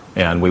 4,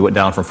 and we went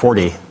down from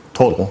 40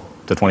 total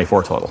to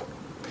 24 total.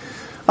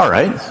 All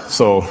right,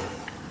 so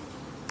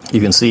you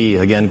can see,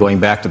 again, going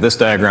back to this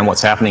diagram,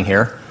 what's happening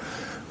here.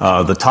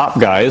 The top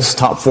guys,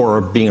 top 4,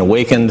 are being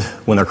awakened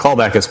when their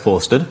callback is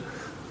posted.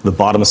 The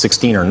bottom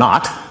 16 are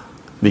not,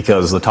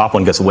 because the top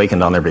one gets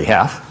awakened on their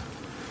behalf.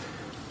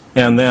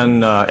 And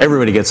then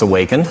everybody gets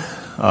awakened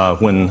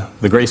when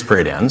the grace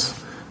period ends.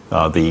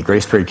 The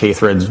grace period K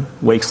thread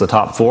wakes the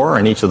top 4,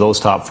 and each of those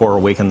top 4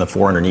 awaken the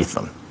 4 underneath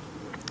them.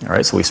 All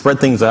right, so we spread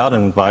things out,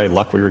 and by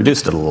luck, we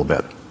reduced it a little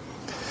bit.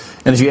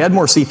 And as you add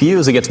more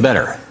CPUs, it gets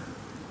better.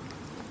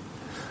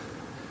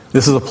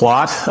 This is a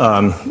plot.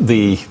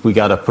 We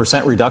got a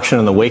 % reduction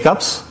in the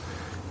wake-ups.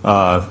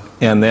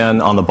 And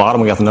then on the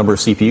bottom, we got the number of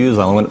CPUs.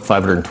 I only went at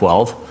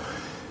 512.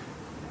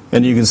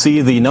 And you can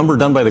see the number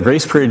done by the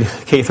grace period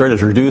K thread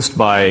is reduced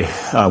by,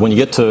 when you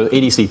get to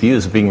 80 CPUs,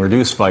 it's being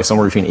reduced by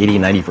somewhere between 80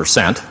 and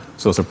 90%.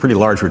 So it's a pretty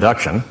large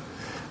reduction.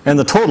 And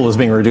the total is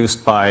being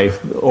reduced by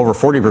over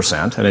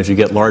 40%. And as you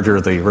get larger,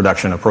 the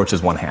reduction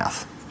approaches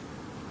 1/2,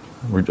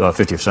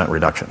 50%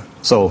 reduction.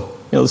 So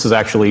this is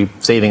actually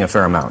saving a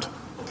fair amount.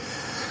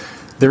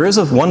 There is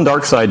one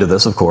dark side to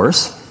this, of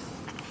course,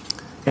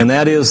 and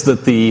that is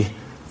that the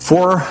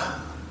 4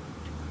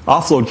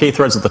 offload K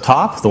threads at the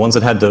top, the ones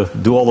that had to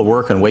do all the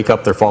work and wake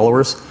up their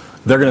followers,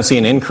 they're going to see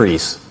an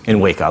increase in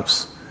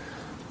wake-ups.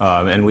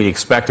 And we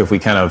expect, if we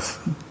kind of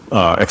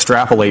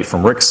extrapolate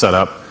from Rick's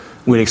setup,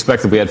 we'd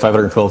expect that we had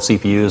 512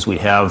 CPUs, we'd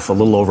have a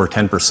little over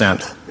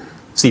 10%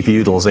 CPU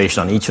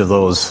utilization on each of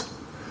those,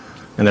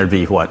 and there'd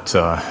be,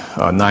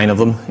 9 of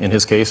them in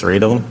his case, or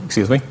 8 of them,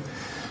 excuse me.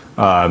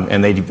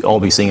 And they'd all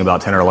be seeing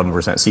about 10 or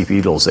 11% CPU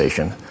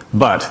utilization,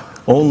 but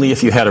only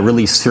if you had a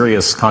really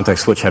serious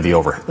context switch heavy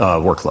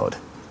workload.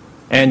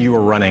 And you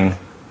were running,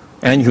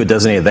 and you had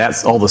designated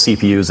all the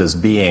CPUs as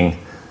being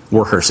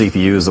worker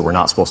CPUs that were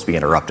not supposed to be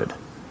interrupted.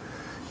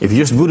 If you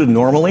just booted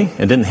normally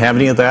and didn't have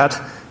any of that,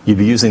 you'd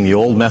be using the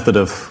old method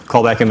of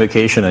callback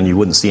invocation, and you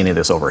wouldn't see any of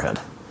this overhead.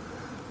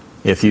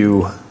 If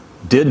you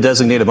did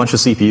designate a bunch of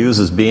CPUs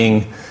as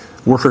being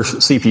worker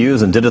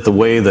CPUs and did it the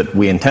way that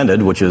we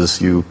intended, which is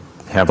you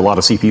have a lot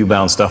of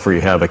CPU-bound stuff where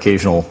you have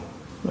occasional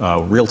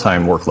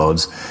real-time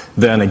workloads,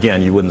 then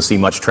again, you wouldn't see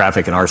much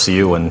traffic in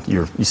RCU, and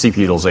your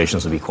CPU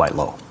utilizations would be quite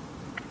low.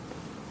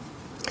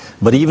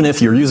 But even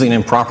if you're using it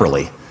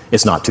improperly,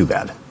 it's not too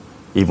bad,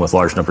 even with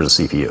large numbers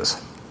of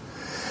CPUs.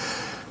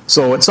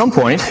 So at some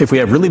point, if we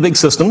have really big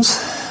systems,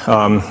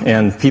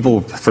 and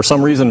people, for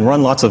some reason,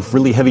 run lots of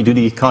really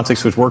heavy-duty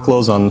context switch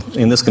workloads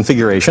in this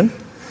configuration,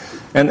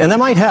 and that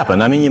might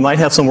happen. I mean, you might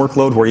have some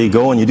workload where you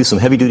go and you do some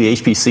heavy-duty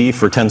HPC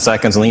for 10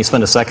 seconds, and then you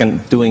spend a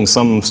second doing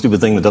some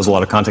stupid thing that does a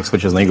lot of context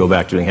switches, and then you go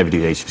back to doing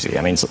heavy-duty HPC.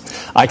 I mean,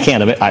 I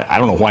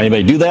don't know why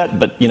anybody do that,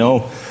 but,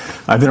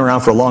 I've been around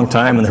for a long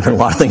time, and there have been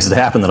a lot of things that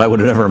happen that I would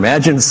have never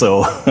imagined,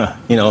 so,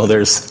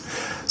 there's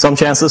some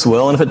chance this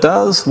will, and if it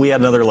does, we add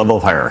another level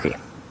of hierarchy.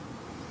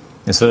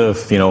 Instead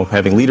of,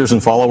 having leaders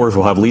and followers,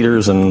 we'll have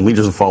leaders and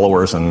leaders of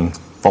followers and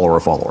follower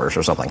of followers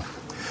or something.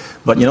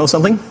 But you know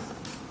something?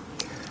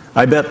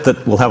 I bet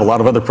that we'll have a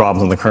lot of other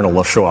problems, and the kernel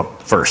will show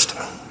up first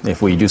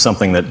if we do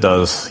something that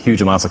does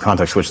huge amounts of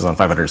context switches on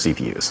 500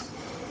 CPUs.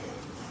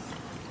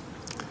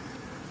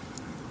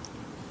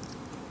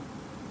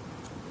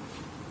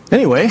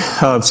 Anyway,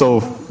 so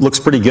looks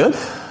pretty good.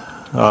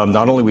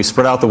 Not only we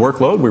spread out the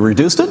workload, we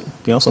reduced it.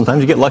 Sometimes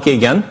you get lucky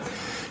again.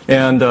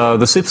 And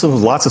the systems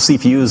with lots of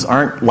CPUs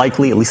aren't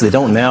likely, at least they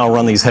don't now,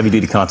 run these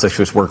heavy-duty context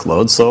switch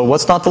workloads. So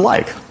what's not to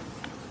like?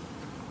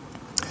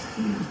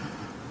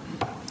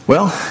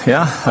 Well,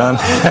 yeah,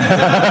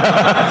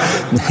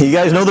 you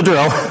guys know the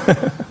drill.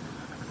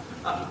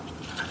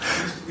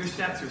 Your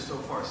stats are so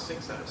far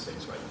 6 out of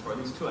 6, right? Or at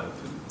least 2 out of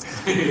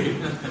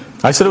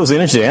 2. I said it was the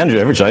energy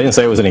average. I didn't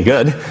say it was any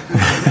good. You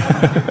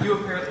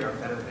apparently are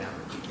better than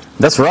average.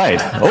 That's right.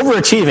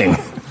 Overachieving.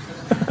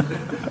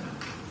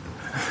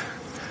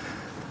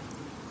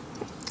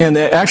 And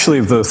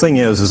actually, the thing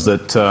is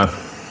that,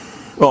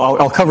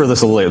 well, I'll cover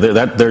this a little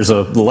later.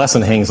 The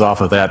lesson hangs off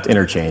of that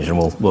interchange, and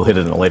we'll hit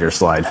it in a later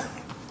slide.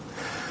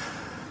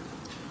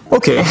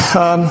 Okay,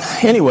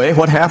 anyway,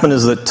 what happened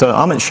is that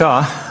Amit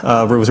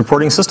Shah was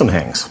reporting system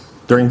hangs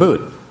during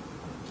boot.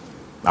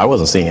 I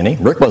wasn't seeing any.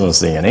 Rick wasn't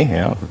seeing any. You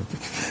know.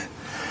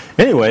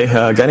 Anyway,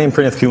 a guy named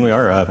Pranith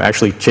Kumar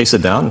actually chased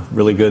it down.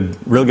 Real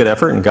good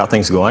effort, and got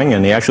things going,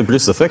 and he actually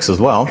produced a fix as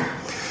well.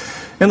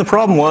 And the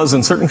problem was,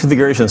 in certain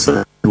configurations,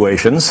 certain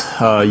situations,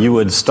 you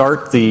would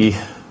start the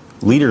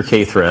leader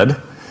K thread,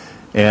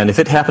 and if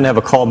it happened to have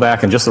a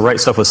callback and just the right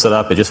stuff was set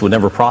up, it just would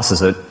never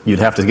process it. You'd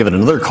have to give it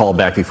another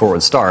callback before it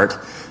would start.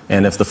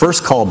 And if the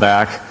first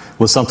callback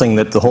was something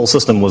that the whole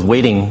system was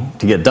waiting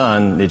to get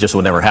done, it just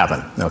would never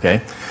happen.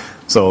 Okay,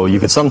 so you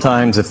could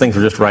sometimes, if things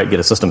were just right, get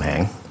a system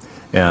hang.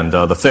 And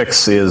the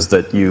fix is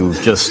that you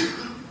just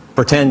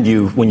pretend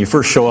when you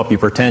first show up, you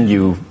pretend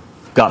you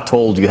got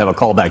told you have a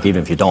callback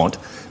even if you don't,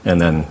 and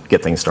then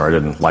get things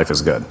started, and life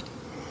is good.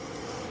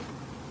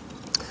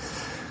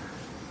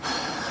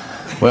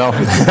 Well,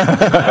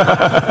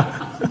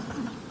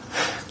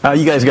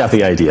 you guys got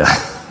the idea.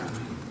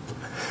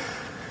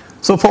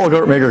 So Paul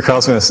Gortmaker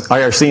calls me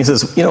IRC and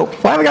says, you know,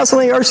 why have I got so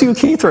many RCU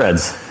key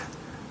threads?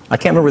 I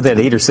can't remember if they had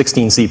 8 or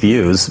 16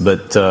 CPUs,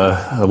 but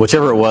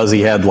whichever it was,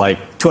 he had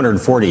like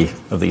 240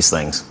 of these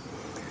things,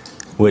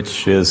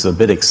 which is a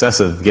bit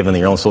excessive given that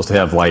you're only supposed to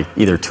have like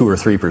either 2 or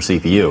 3 per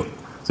CPU.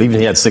 So even if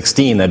he had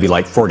 16, that'd be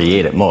like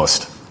 48 at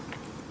most.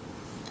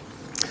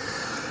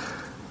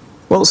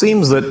 Well, it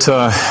seems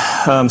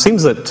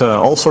that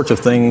all sorts of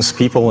things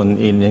people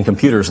in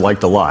computers like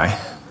to lie.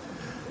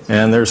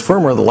 And there's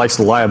firmware that likes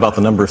to lie about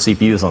the number of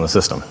CPUs on the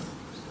system.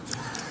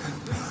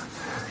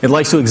 It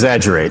likes to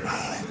exaggerate.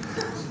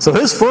 So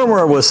his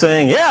firmware was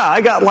saying, yeah,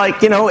 I got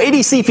like, 80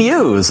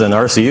 CPUs, and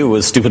RCU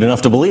was stupid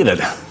enough to believe it.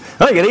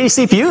 Oh, you got 80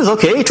 CPUs?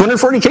 Okay,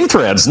 240K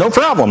threads, no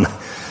problem.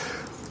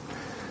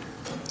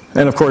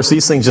 And of course,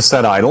 these things just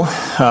sat idle,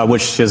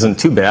 which isn't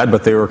too bad,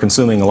 but they were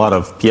consuming a lot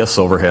of PS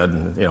overhead.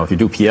 And if you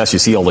do PS, you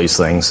see all these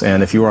things.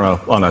 And if you were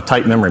on a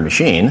tight memory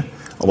machine,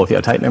 although if you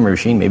had a tight memory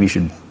machine, maybe you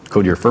should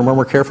code your firmware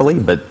more carefully,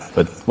 but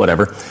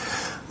whatever.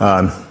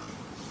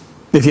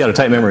 If you had a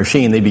tight memory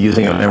machine, they'd be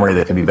using a memory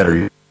that could be better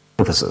used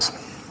for purposes.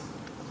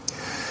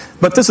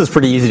 But this is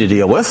pretty easy to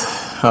deal with.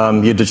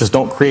 You just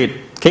don't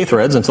create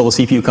K-threads until the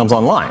CPU comes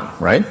online,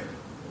 right?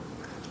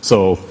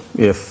 So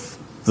if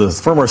the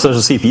firmware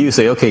says the CPU,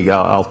 say, okay,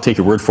 I'll take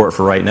your word for it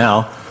for right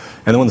now.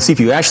 And then when the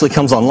CPU actually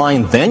comes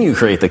online, then you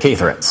create the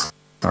K-threads,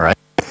 all right?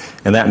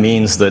 And that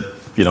means that,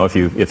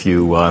 if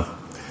you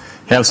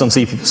have some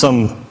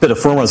bit of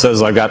firmware that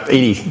says I've got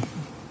 80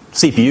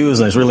 CPUs and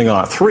there's really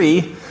not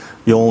 3,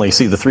 you'll only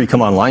see the 3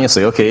 come online. You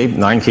say, okay,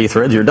 9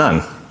 K-threads, you're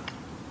done.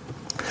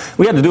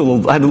 I had to do a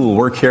little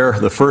work here.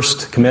 The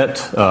first commit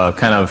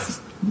kind of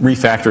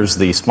refactors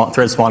the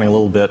thread spawning a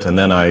little bit, and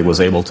then I was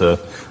able to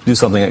do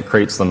something that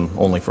creates them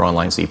only for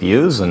online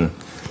CPUs. And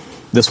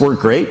this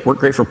worked great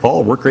for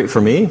Paul, worked great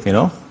for me,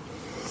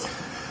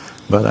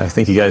 But I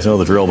think you guys know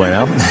the drill by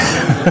now.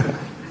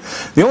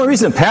 The only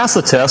reason it passed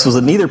the test was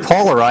that neither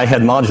Paul or I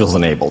had modules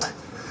enabled.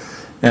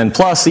 And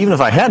plus, even if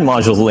I had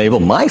modules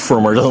enabled, my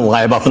firmware doesn't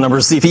lie about the number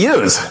of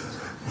CPUs.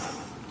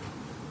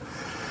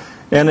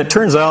 And it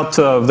turns out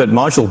that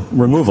module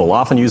removal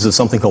often uses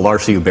something called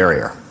RCU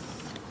barrier.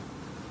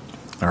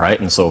 All right,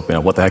 and so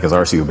what the heck is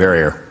RCU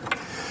barrier?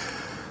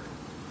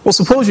 Well,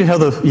 suppose you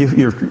have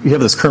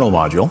this kernel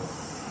module,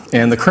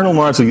 and the kernel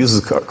module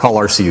uses call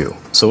RCU.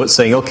 So it's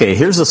saying, okay,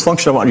 here's this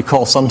function I want you to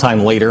call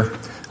sometime later.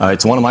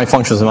 It's one of my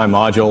functions in my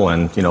module,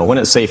 and when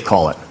it's safe,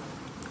 call it.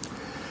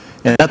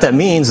 And what that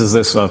means is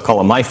this, call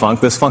it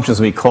myfunc. This function is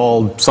going to be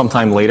called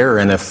sometime later,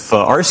 and if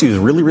RCU is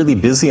really, really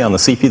busy on the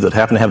CPU that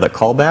happen to have that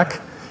callback,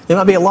 it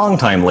might be a long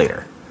time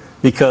later,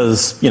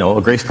 because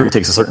a grace period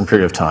takes a certain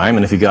period of time,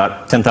 and if you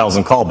got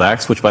 10,000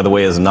 callbacks, which by the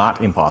way is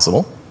not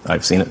impossible,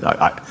 I've seen it.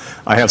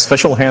 I have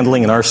special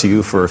handling in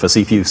RCU for if a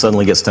CPU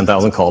suddenly gets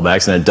 10,000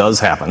 callbacks, and it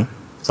does happen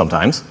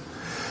sometimes.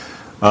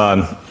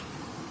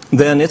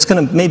 Then it's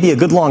going to maybe a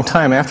good long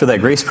time after that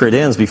grace period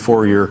ends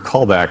before your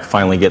callback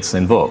finally gets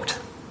invoked.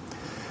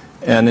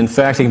 And in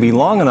fact, it can be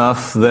long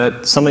enough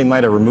that somebody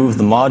might have removed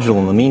the module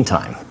in the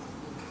meantime.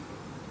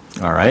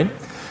 All right.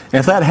 And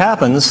if that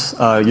happens,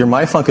 your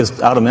myfunc is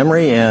out of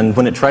memory, and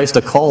when it tries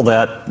to call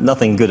that,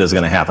 nothing good is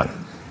going to happen.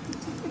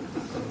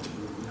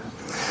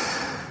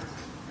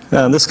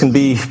 This can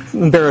be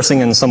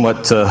embarrassing and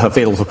somewhat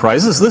fatal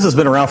surprises. This has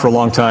been around for a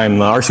long time.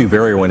 RCU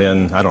barrier went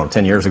in,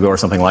 10 years ago or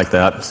something like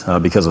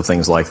that, because of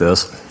things like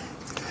this.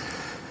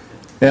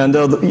 And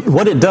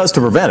what it does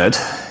to prevent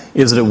it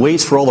is that it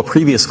waits for all the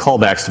previous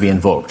callbacks to be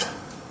invoked.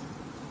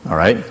 All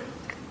right?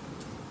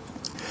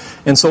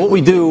 And so what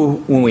we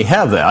do when we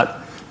have that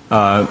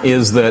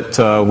is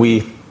that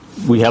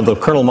we have the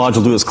kernel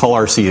module do its call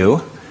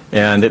RCU,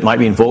 and it might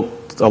be invoked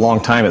a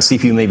long time. At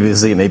CPU may be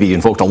busy, it may be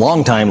invoked a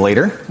long time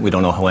later. We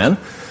don't know when.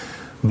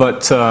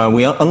 But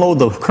we unload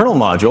the kernel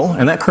module,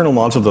 and that kernel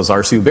module does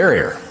RCU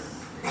barrier.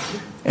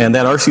 And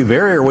that RCU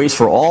barrier waits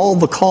for all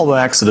the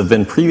callbacks that have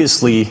been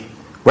previously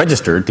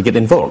registered to get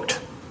invoked.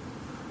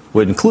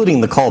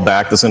 including the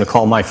callback that's going to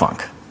call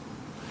myfunc.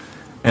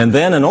 And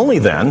then and only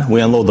then,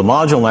 we unload the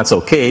module, and that's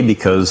okay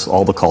because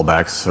all the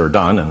callbacks are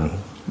done and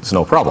it's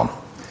no problem.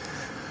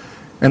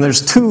 And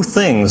there's two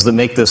things that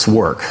make this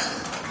work.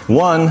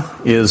 One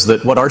is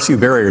that what RCU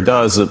barrier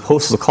does is it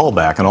posts a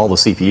callback on all the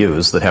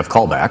CPUs that have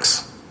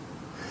callbacks,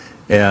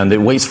 and it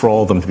waits for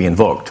all of them to be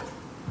invoked.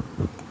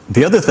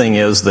 The other thing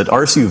is that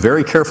RCU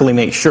very carefully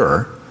makes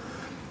sure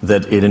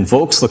that it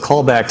invokes the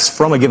callbacks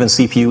from a given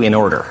CPU in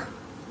order.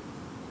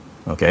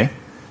 Okay?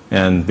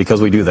 And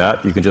because we do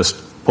that, you can just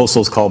post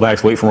those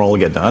callbacks, wait for them all to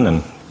get done,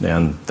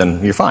 and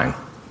then you're fine.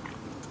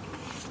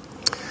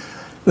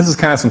 This is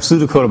kind of some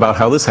pseudocode about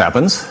how this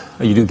happens.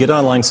 You do get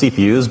online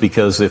CPUs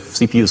because if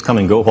CPUs come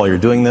and go while you're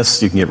doing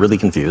this, you can get really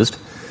confused.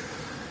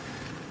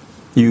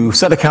 You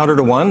set a counter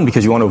to 1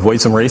 because you want to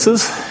avoid some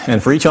races.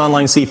 And for each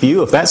online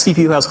CPU, if that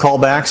CPU has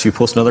callbacks, you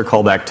post another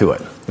callback to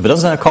it. If it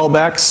doesn't have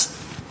callbacks,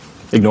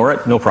 ignore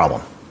it, no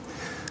problem.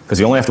 Because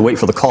you only have to wait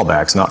for the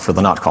callbacks, not for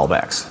the not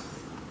callbacks.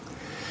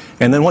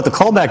 And then what the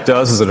callback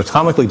does is it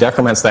atomically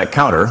decrements that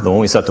counter, the one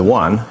we set to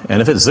 1,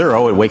 and if it's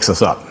 0, it wakes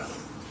us up.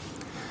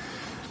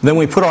 Then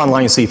we put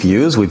online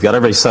CPUs. We've got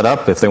everybody set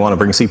up. If they want to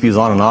bring CPUs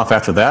on and off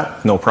after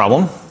that, no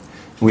problem.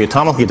 We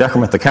atomically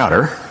decrement the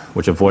counter,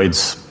 which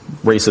avoids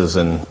races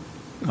and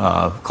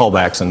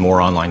callbacks and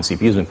more online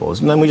CPUs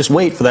imposed. And then we just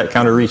wait for that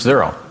counter to reach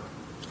 0.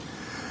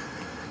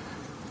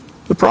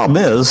 The problem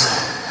is,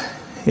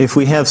 if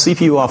we have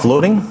CPU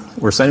offloading,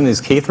 we're sending these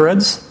K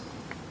threads.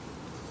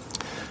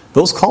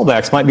 Those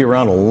callbacks might be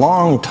around a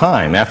long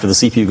time after the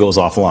CPU goes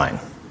offline.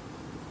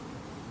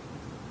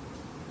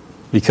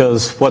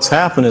 Because what's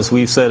happened is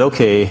we've said,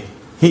 okay,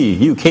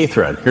 you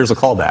K-thread, here's a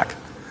callback.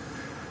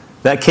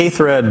 That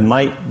K-thread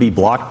might be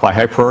blocked by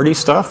high priority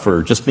stuff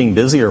or just being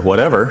busy or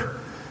whatever,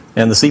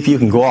 and the CPU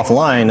can go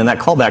offline and that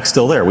callback's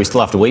still there. We still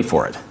have to wait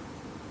for it.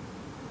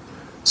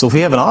 So if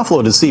we have an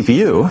offloaded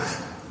CPU,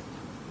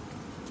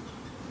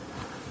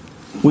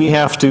 we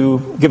have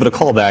to give it a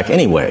callback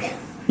anyway,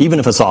 even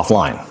if it's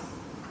offline.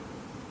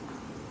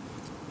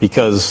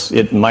 Because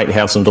it might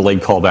have some delayed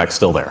callback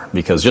still there.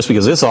 Because just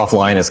because it's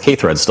offline, its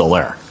K-thread's still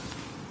there.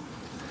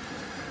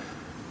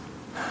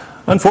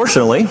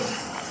 Unfortunately,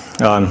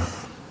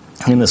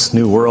 in this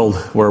new world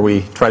where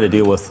we try to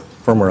deal with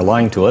firmware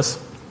lying to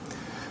us,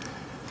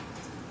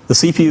 the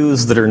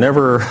CPUs that are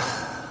never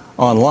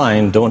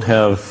online don't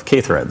have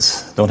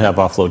K-threads, don't have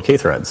offload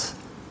K-threads.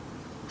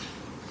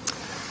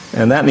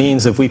 And that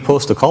means if we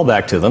post a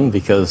callback to them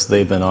because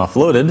they've been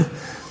offloaded,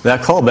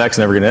 that callback's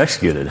never going to get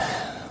executed.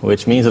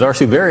 Which means that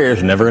RCU barrier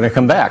is never going to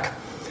come back,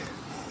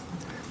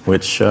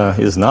 which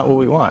is not what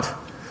we want.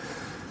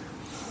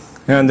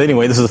 And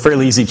anyway, this is a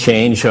fairly easy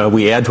change.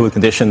 We add to a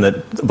condition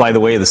that, by the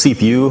way, the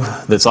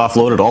CPU that's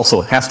offloaded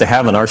also has to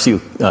have an RCU,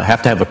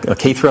 have to have a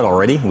K-thread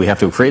already. We have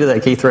to have created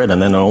that K-thread, and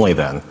then only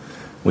then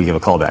we give a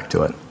callback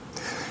to it.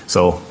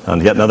 So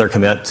yet another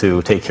commit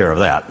to take care of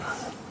that.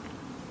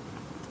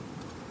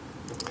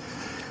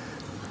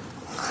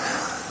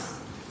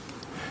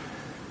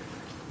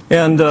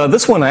 And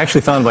this one I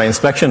actually found by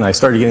inspection. I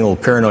started getting a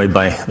little paranoid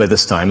by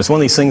this time. It's one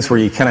of these things where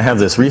you kind of have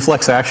this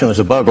reflex action. There's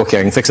a bug. Okay,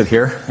 I can fix it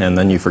here. And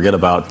then you forget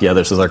about, yeah,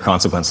 there's another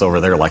consequence over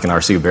there, like an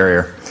RCU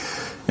barrier.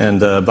 And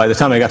by the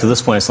time I got to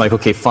this point, it's like,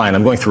 okay, fine.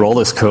 I'm going through all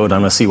this code.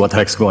 I'm going to see what the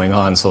heck's going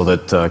on so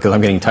that, because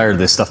I'm getting tired of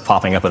this stuff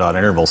popping up at odd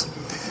intervals.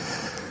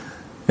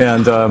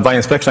 And by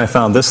inspection, I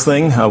found this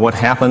thing. What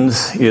happened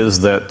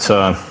is that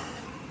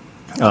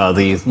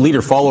the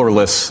leader-follower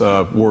lists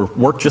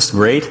work just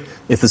great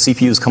if the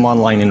CPUs come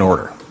online in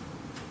order.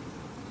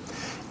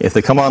 If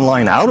they come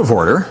online out of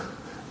order,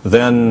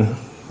 then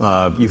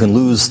you can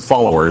lose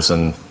followers,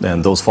 and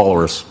those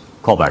followers'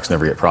 callbacks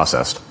never get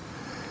processed.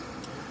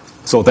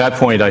 So at that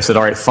point, I said,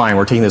 all right, fine,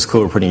 we're taking this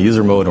code, we're putting it in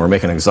user mode, and we're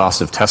making an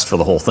exhaustive test for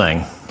the whole thing,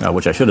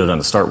 which I should have done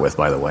to start with,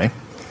 by the way.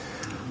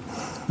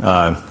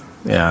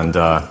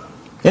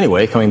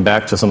 Anyway, coming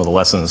back to some of the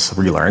lessons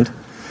we learned,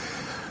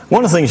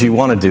 one of the things you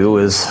want to do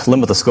is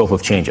limit the scope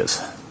of changes.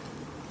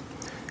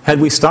 Had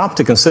we stopped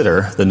to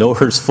consider that no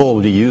hertz full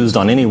would be used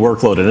on any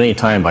workload at any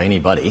time by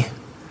anybody,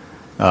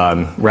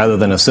 rather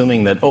than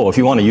assuming that, oh, if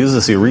you want to use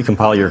this, you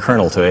recompile your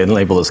kernel to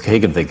enable this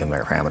kconfig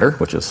parameter,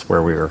 which is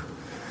where we were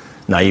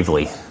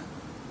naively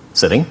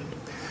sitting,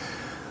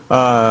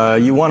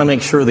 you want to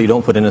make sure that you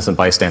don't put innocent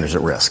bystanders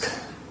at risk.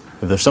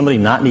 If there's somebody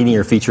not needing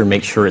your feature,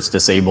 make sure it's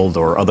disabled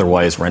or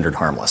otherwise rendered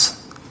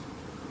harmless.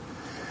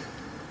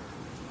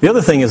 The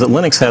other thing is that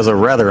Linux has a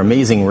rather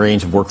amazing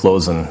range of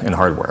workloads and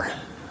hardware.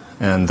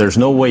 And there's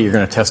no way you're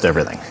going to test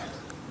everything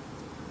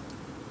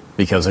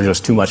because there's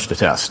just too much to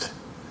test.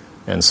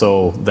 And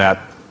so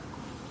that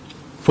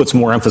puts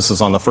more emphasis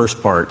on the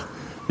first part.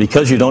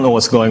 Because you don't know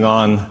what's going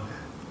on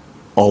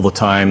all the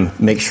time,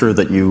 make sure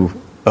that you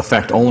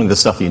affect only the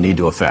stuff you need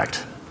to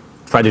affect.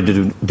 Try to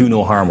do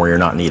no harm where you're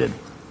not needed.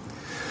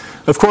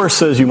 Of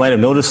course, as you might have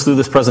noticed through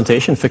this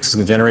presentation, fixes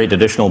can generate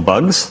additional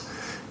bugs.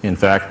 In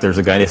fact, there's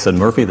a guy that said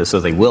Murphy that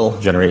says they will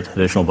generate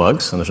additional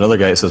bugs. And there's another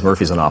guy that says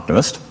Murphy's an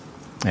optimist.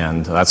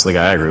 And that's the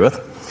guy I agree with.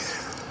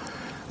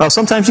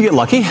 Sometimes you get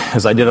lucky,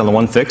 as I did on the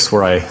one fix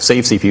where I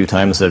saved CPU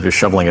time instead of just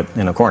shoveling it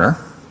in a corner.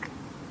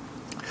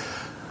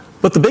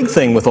 But the big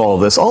thing with all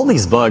of this, all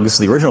these bugs,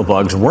 the original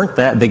bugs, weren't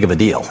that big of a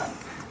deal.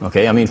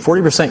 Okay, I mean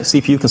 40%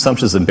 CPU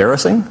consumption is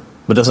embarrassing,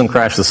 but doesn't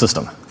crash the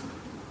system.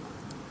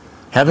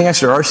 Having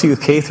extra RCU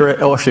threads,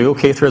 RCU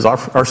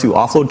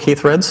offload K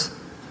threads,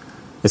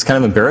 it's kind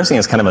of embarrassing,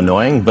 it's kind of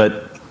annoying,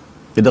 but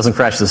it doesn't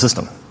crash the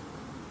system.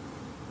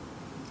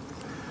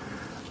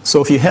 So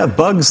if you have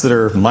bugs that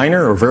are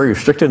minor or very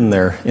restricted in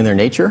their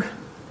nature,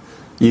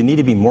 you need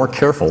to be more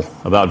careful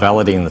about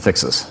validating the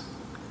fixes.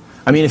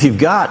 I mean, if you've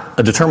got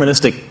a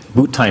deterministic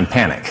boot time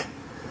panic,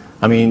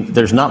 I mean,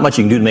 there's not much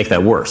you can do to make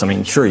that worse. I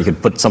mean, sure, you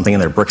could put something in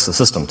there that bricks the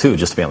system too,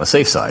 just to be on the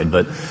safe side,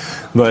 but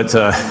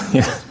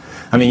yeah,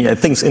 I mean,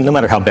 things, no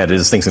matter how bad it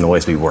is, things can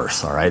always be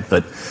worse, all right?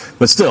 But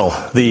still,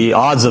 the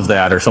odds of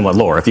that are somewhat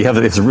lower. If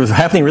it's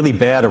happening really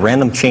bad, a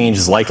random change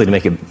is likely to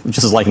make it,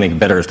 just as likely to make it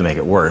better as to make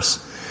it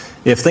worse.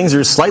 If things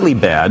are slightly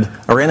bad,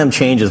 a random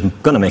change is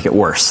going to make it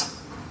worse.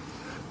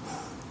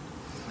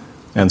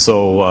 And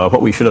so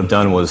what I should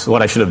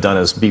have done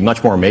is be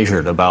much more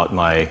measured about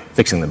my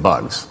fixing the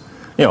bugs.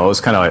 You know, it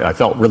was kind of, I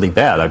felt really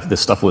bad. This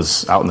stuff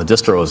was out in the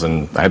distros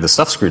and I had this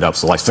stuff screwed up,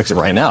 so let's fix it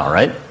right now,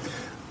 right?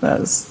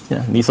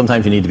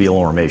 Sometimes you need to be a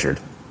little more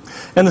measured.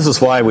 And this is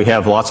why we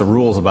have lots of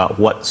rules about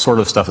what sort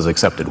of stuff is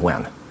accepted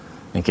when,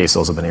 in case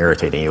those have been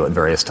irritating you at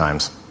various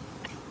times.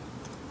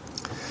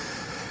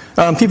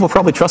 People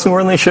probably trust me more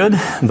than they should,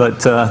 but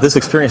this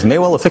experience may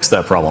well have fixed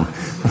that problem.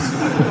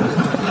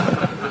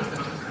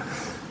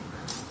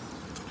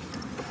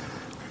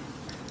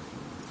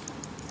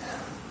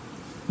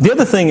 The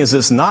other thing is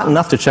it's not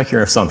enough to check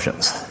your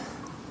assumptions.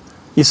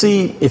 You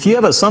see, if you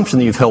have an assumption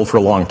that you've held for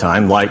a long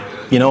time, like,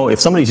 you know,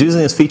 if somebody's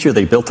using this feature,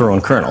 they built their own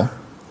kernel,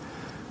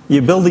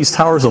 you build these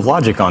towers of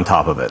logic on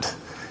top of it.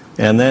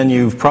 And then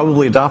you've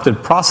probably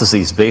adopted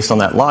processes based on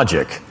that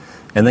logic.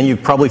 And then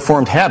you've probably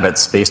formed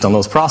habits based on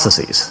those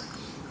processes.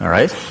 All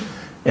right?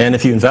 And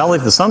if you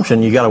invalidate the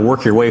assumption, you got to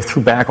work your way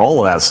through back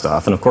all of that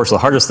stuff. And of course, the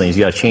hardest thing is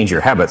you got to change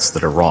your habits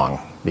that are wrong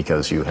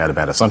because you had a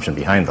bad assumption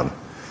behind them.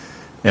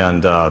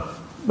 And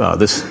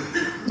this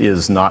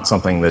is not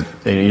something that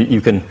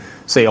you can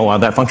say, oh, well,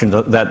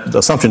 that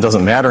assumption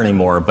doesn't matter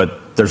anymore,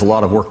 but there's a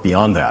lot of work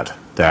beyond that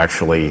to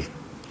actually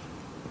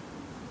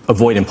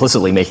avoid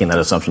implicitly making that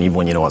assumption even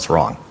when you know it's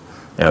wrong,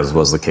 as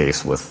was the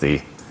case with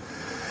the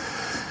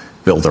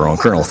build their own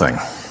kernel thing.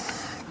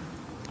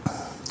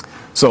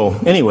 So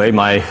anyway,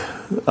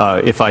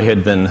 if I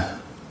had been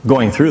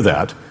going through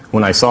that,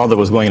 when I saw that it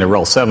was going into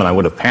RHEL 7, I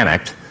would have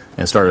panicked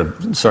and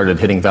started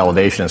hitting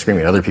validation and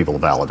screaming at other people to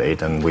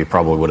validate, and we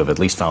probably would have at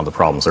least found the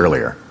problems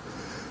earlier.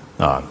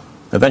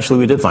 Eventually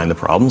we did find the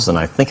problems, and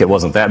I think it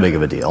wasn't that big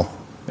of a deal.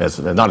 It's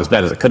not as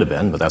bad as it could have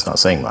been, but that's not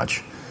saying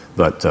much.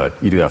 But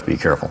you do have to be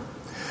careful.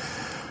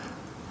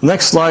 The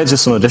next slide is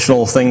just some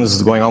additional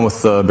things going on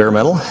with bare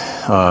metal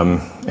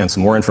and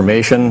some more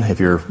information. If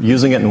you're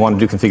using it and want to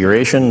do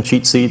configuration,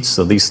 cheat sheets,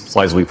 so these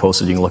slides will be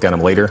posted, you can look at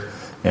them later,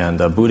 and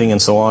booting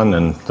and so on,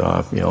 and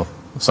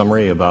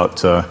summary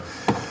about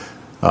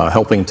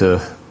helping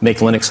to make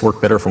Linux work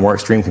better for more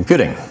extreme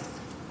computing.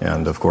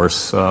 And of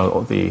course,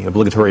 the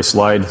obligatory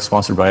slide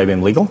sponsored by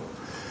IBM Legal.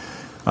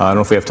 I don't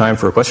know if we have time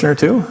for a question or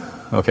two.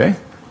 Okay.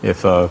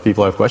 If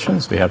people have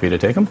questions, be happy to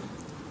take them.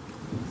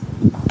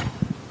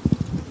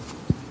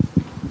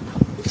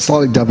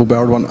 Slightly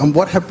double-barreled one.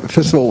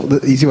 First of all,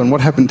 the easy one,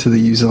 what happened to the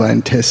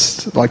userland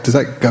test? Like, does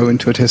that go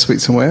into a test suite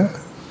somewhere?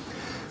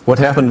 What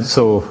happened?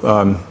 So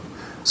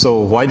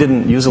why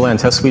didn't userland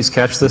test suites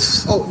catch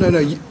this? Oh,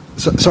 no.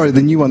 Sorry,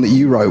 the new one that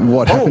you wrote,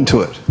 what happened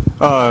to it?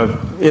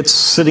 It's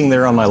sitting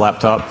there on my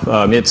laptop.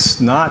 It's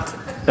not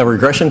a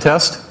regression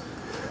test.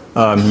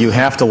 You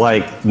have to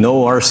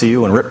know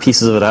RCU and rip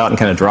pieces of it out and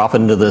kind of drop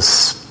it into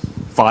this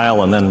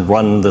file and then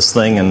run this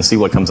thing and see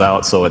what comes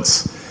out. So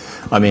it's,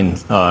 That's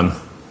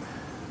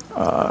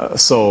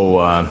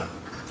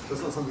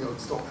not something that would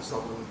stop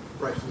someone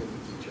breaking in the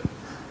future?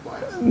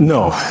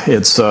 No,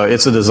 it's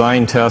a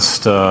design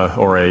test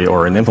or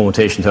an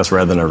implementation test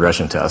rather than a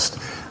regression test.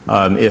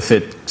 If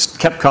it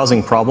kept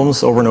causing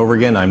problems over and over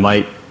again, I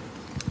might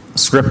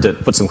script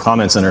it, put some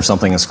comments in or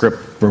something, and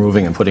script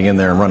removing and putting in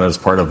there and run it as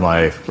part of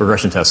my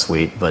regression test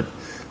suite. But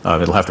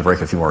it'll have to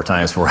break a few more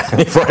times before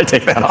I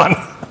take that on.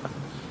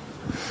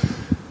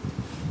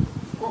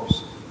 Of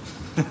course.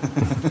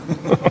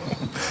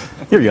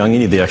 You're young, you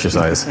need the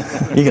exercise.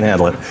 You can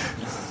handle it.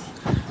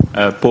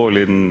 Paul,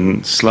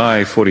 in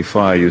slide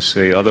 45, you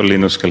say other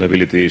Linux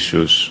scalability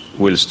issues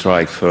will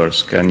strike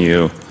first. Can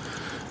you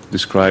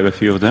describe a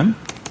few of them?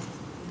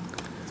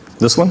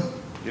 This one?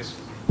 Yes.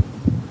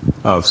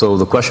 So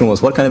the question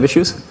was, what kind of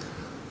issues?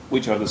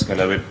 Which are the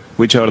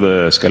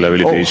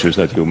scalability issues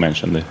that you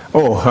mentioned there?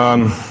 Well,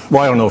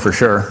 I don't know for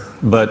sure,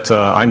 but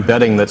I'm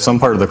betting that some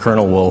part of the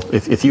kernel will,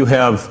 if you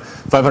have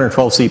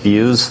 512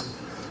 CPUs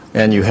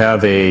and you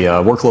have a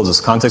workload that's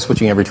context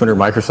switching every 200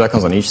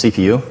 microseconds on each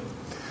CPU,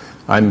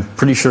 I'm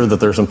pretty sure that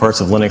there's some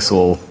parts of Linux that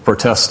will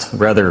protest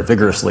rather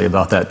vigorously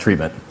about that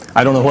treatment.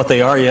 I don't know what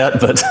they are yet,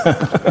 but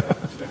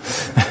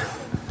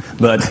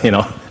But, you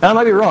know, I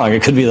might be wrong.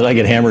 It could be that I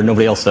get hammered and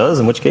nobody else does,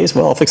 in which case,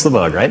 well, I'll fix the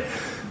bug, right?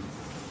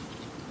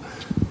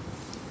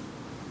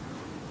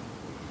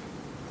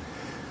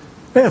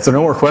 Yeah, if there are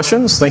no more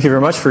questions, thank you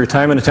very much for your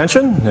time and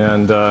attention,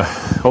 and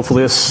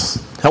hopefully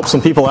this helps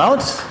some people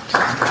out,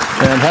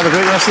 and have a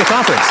great rest of the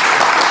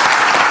conference.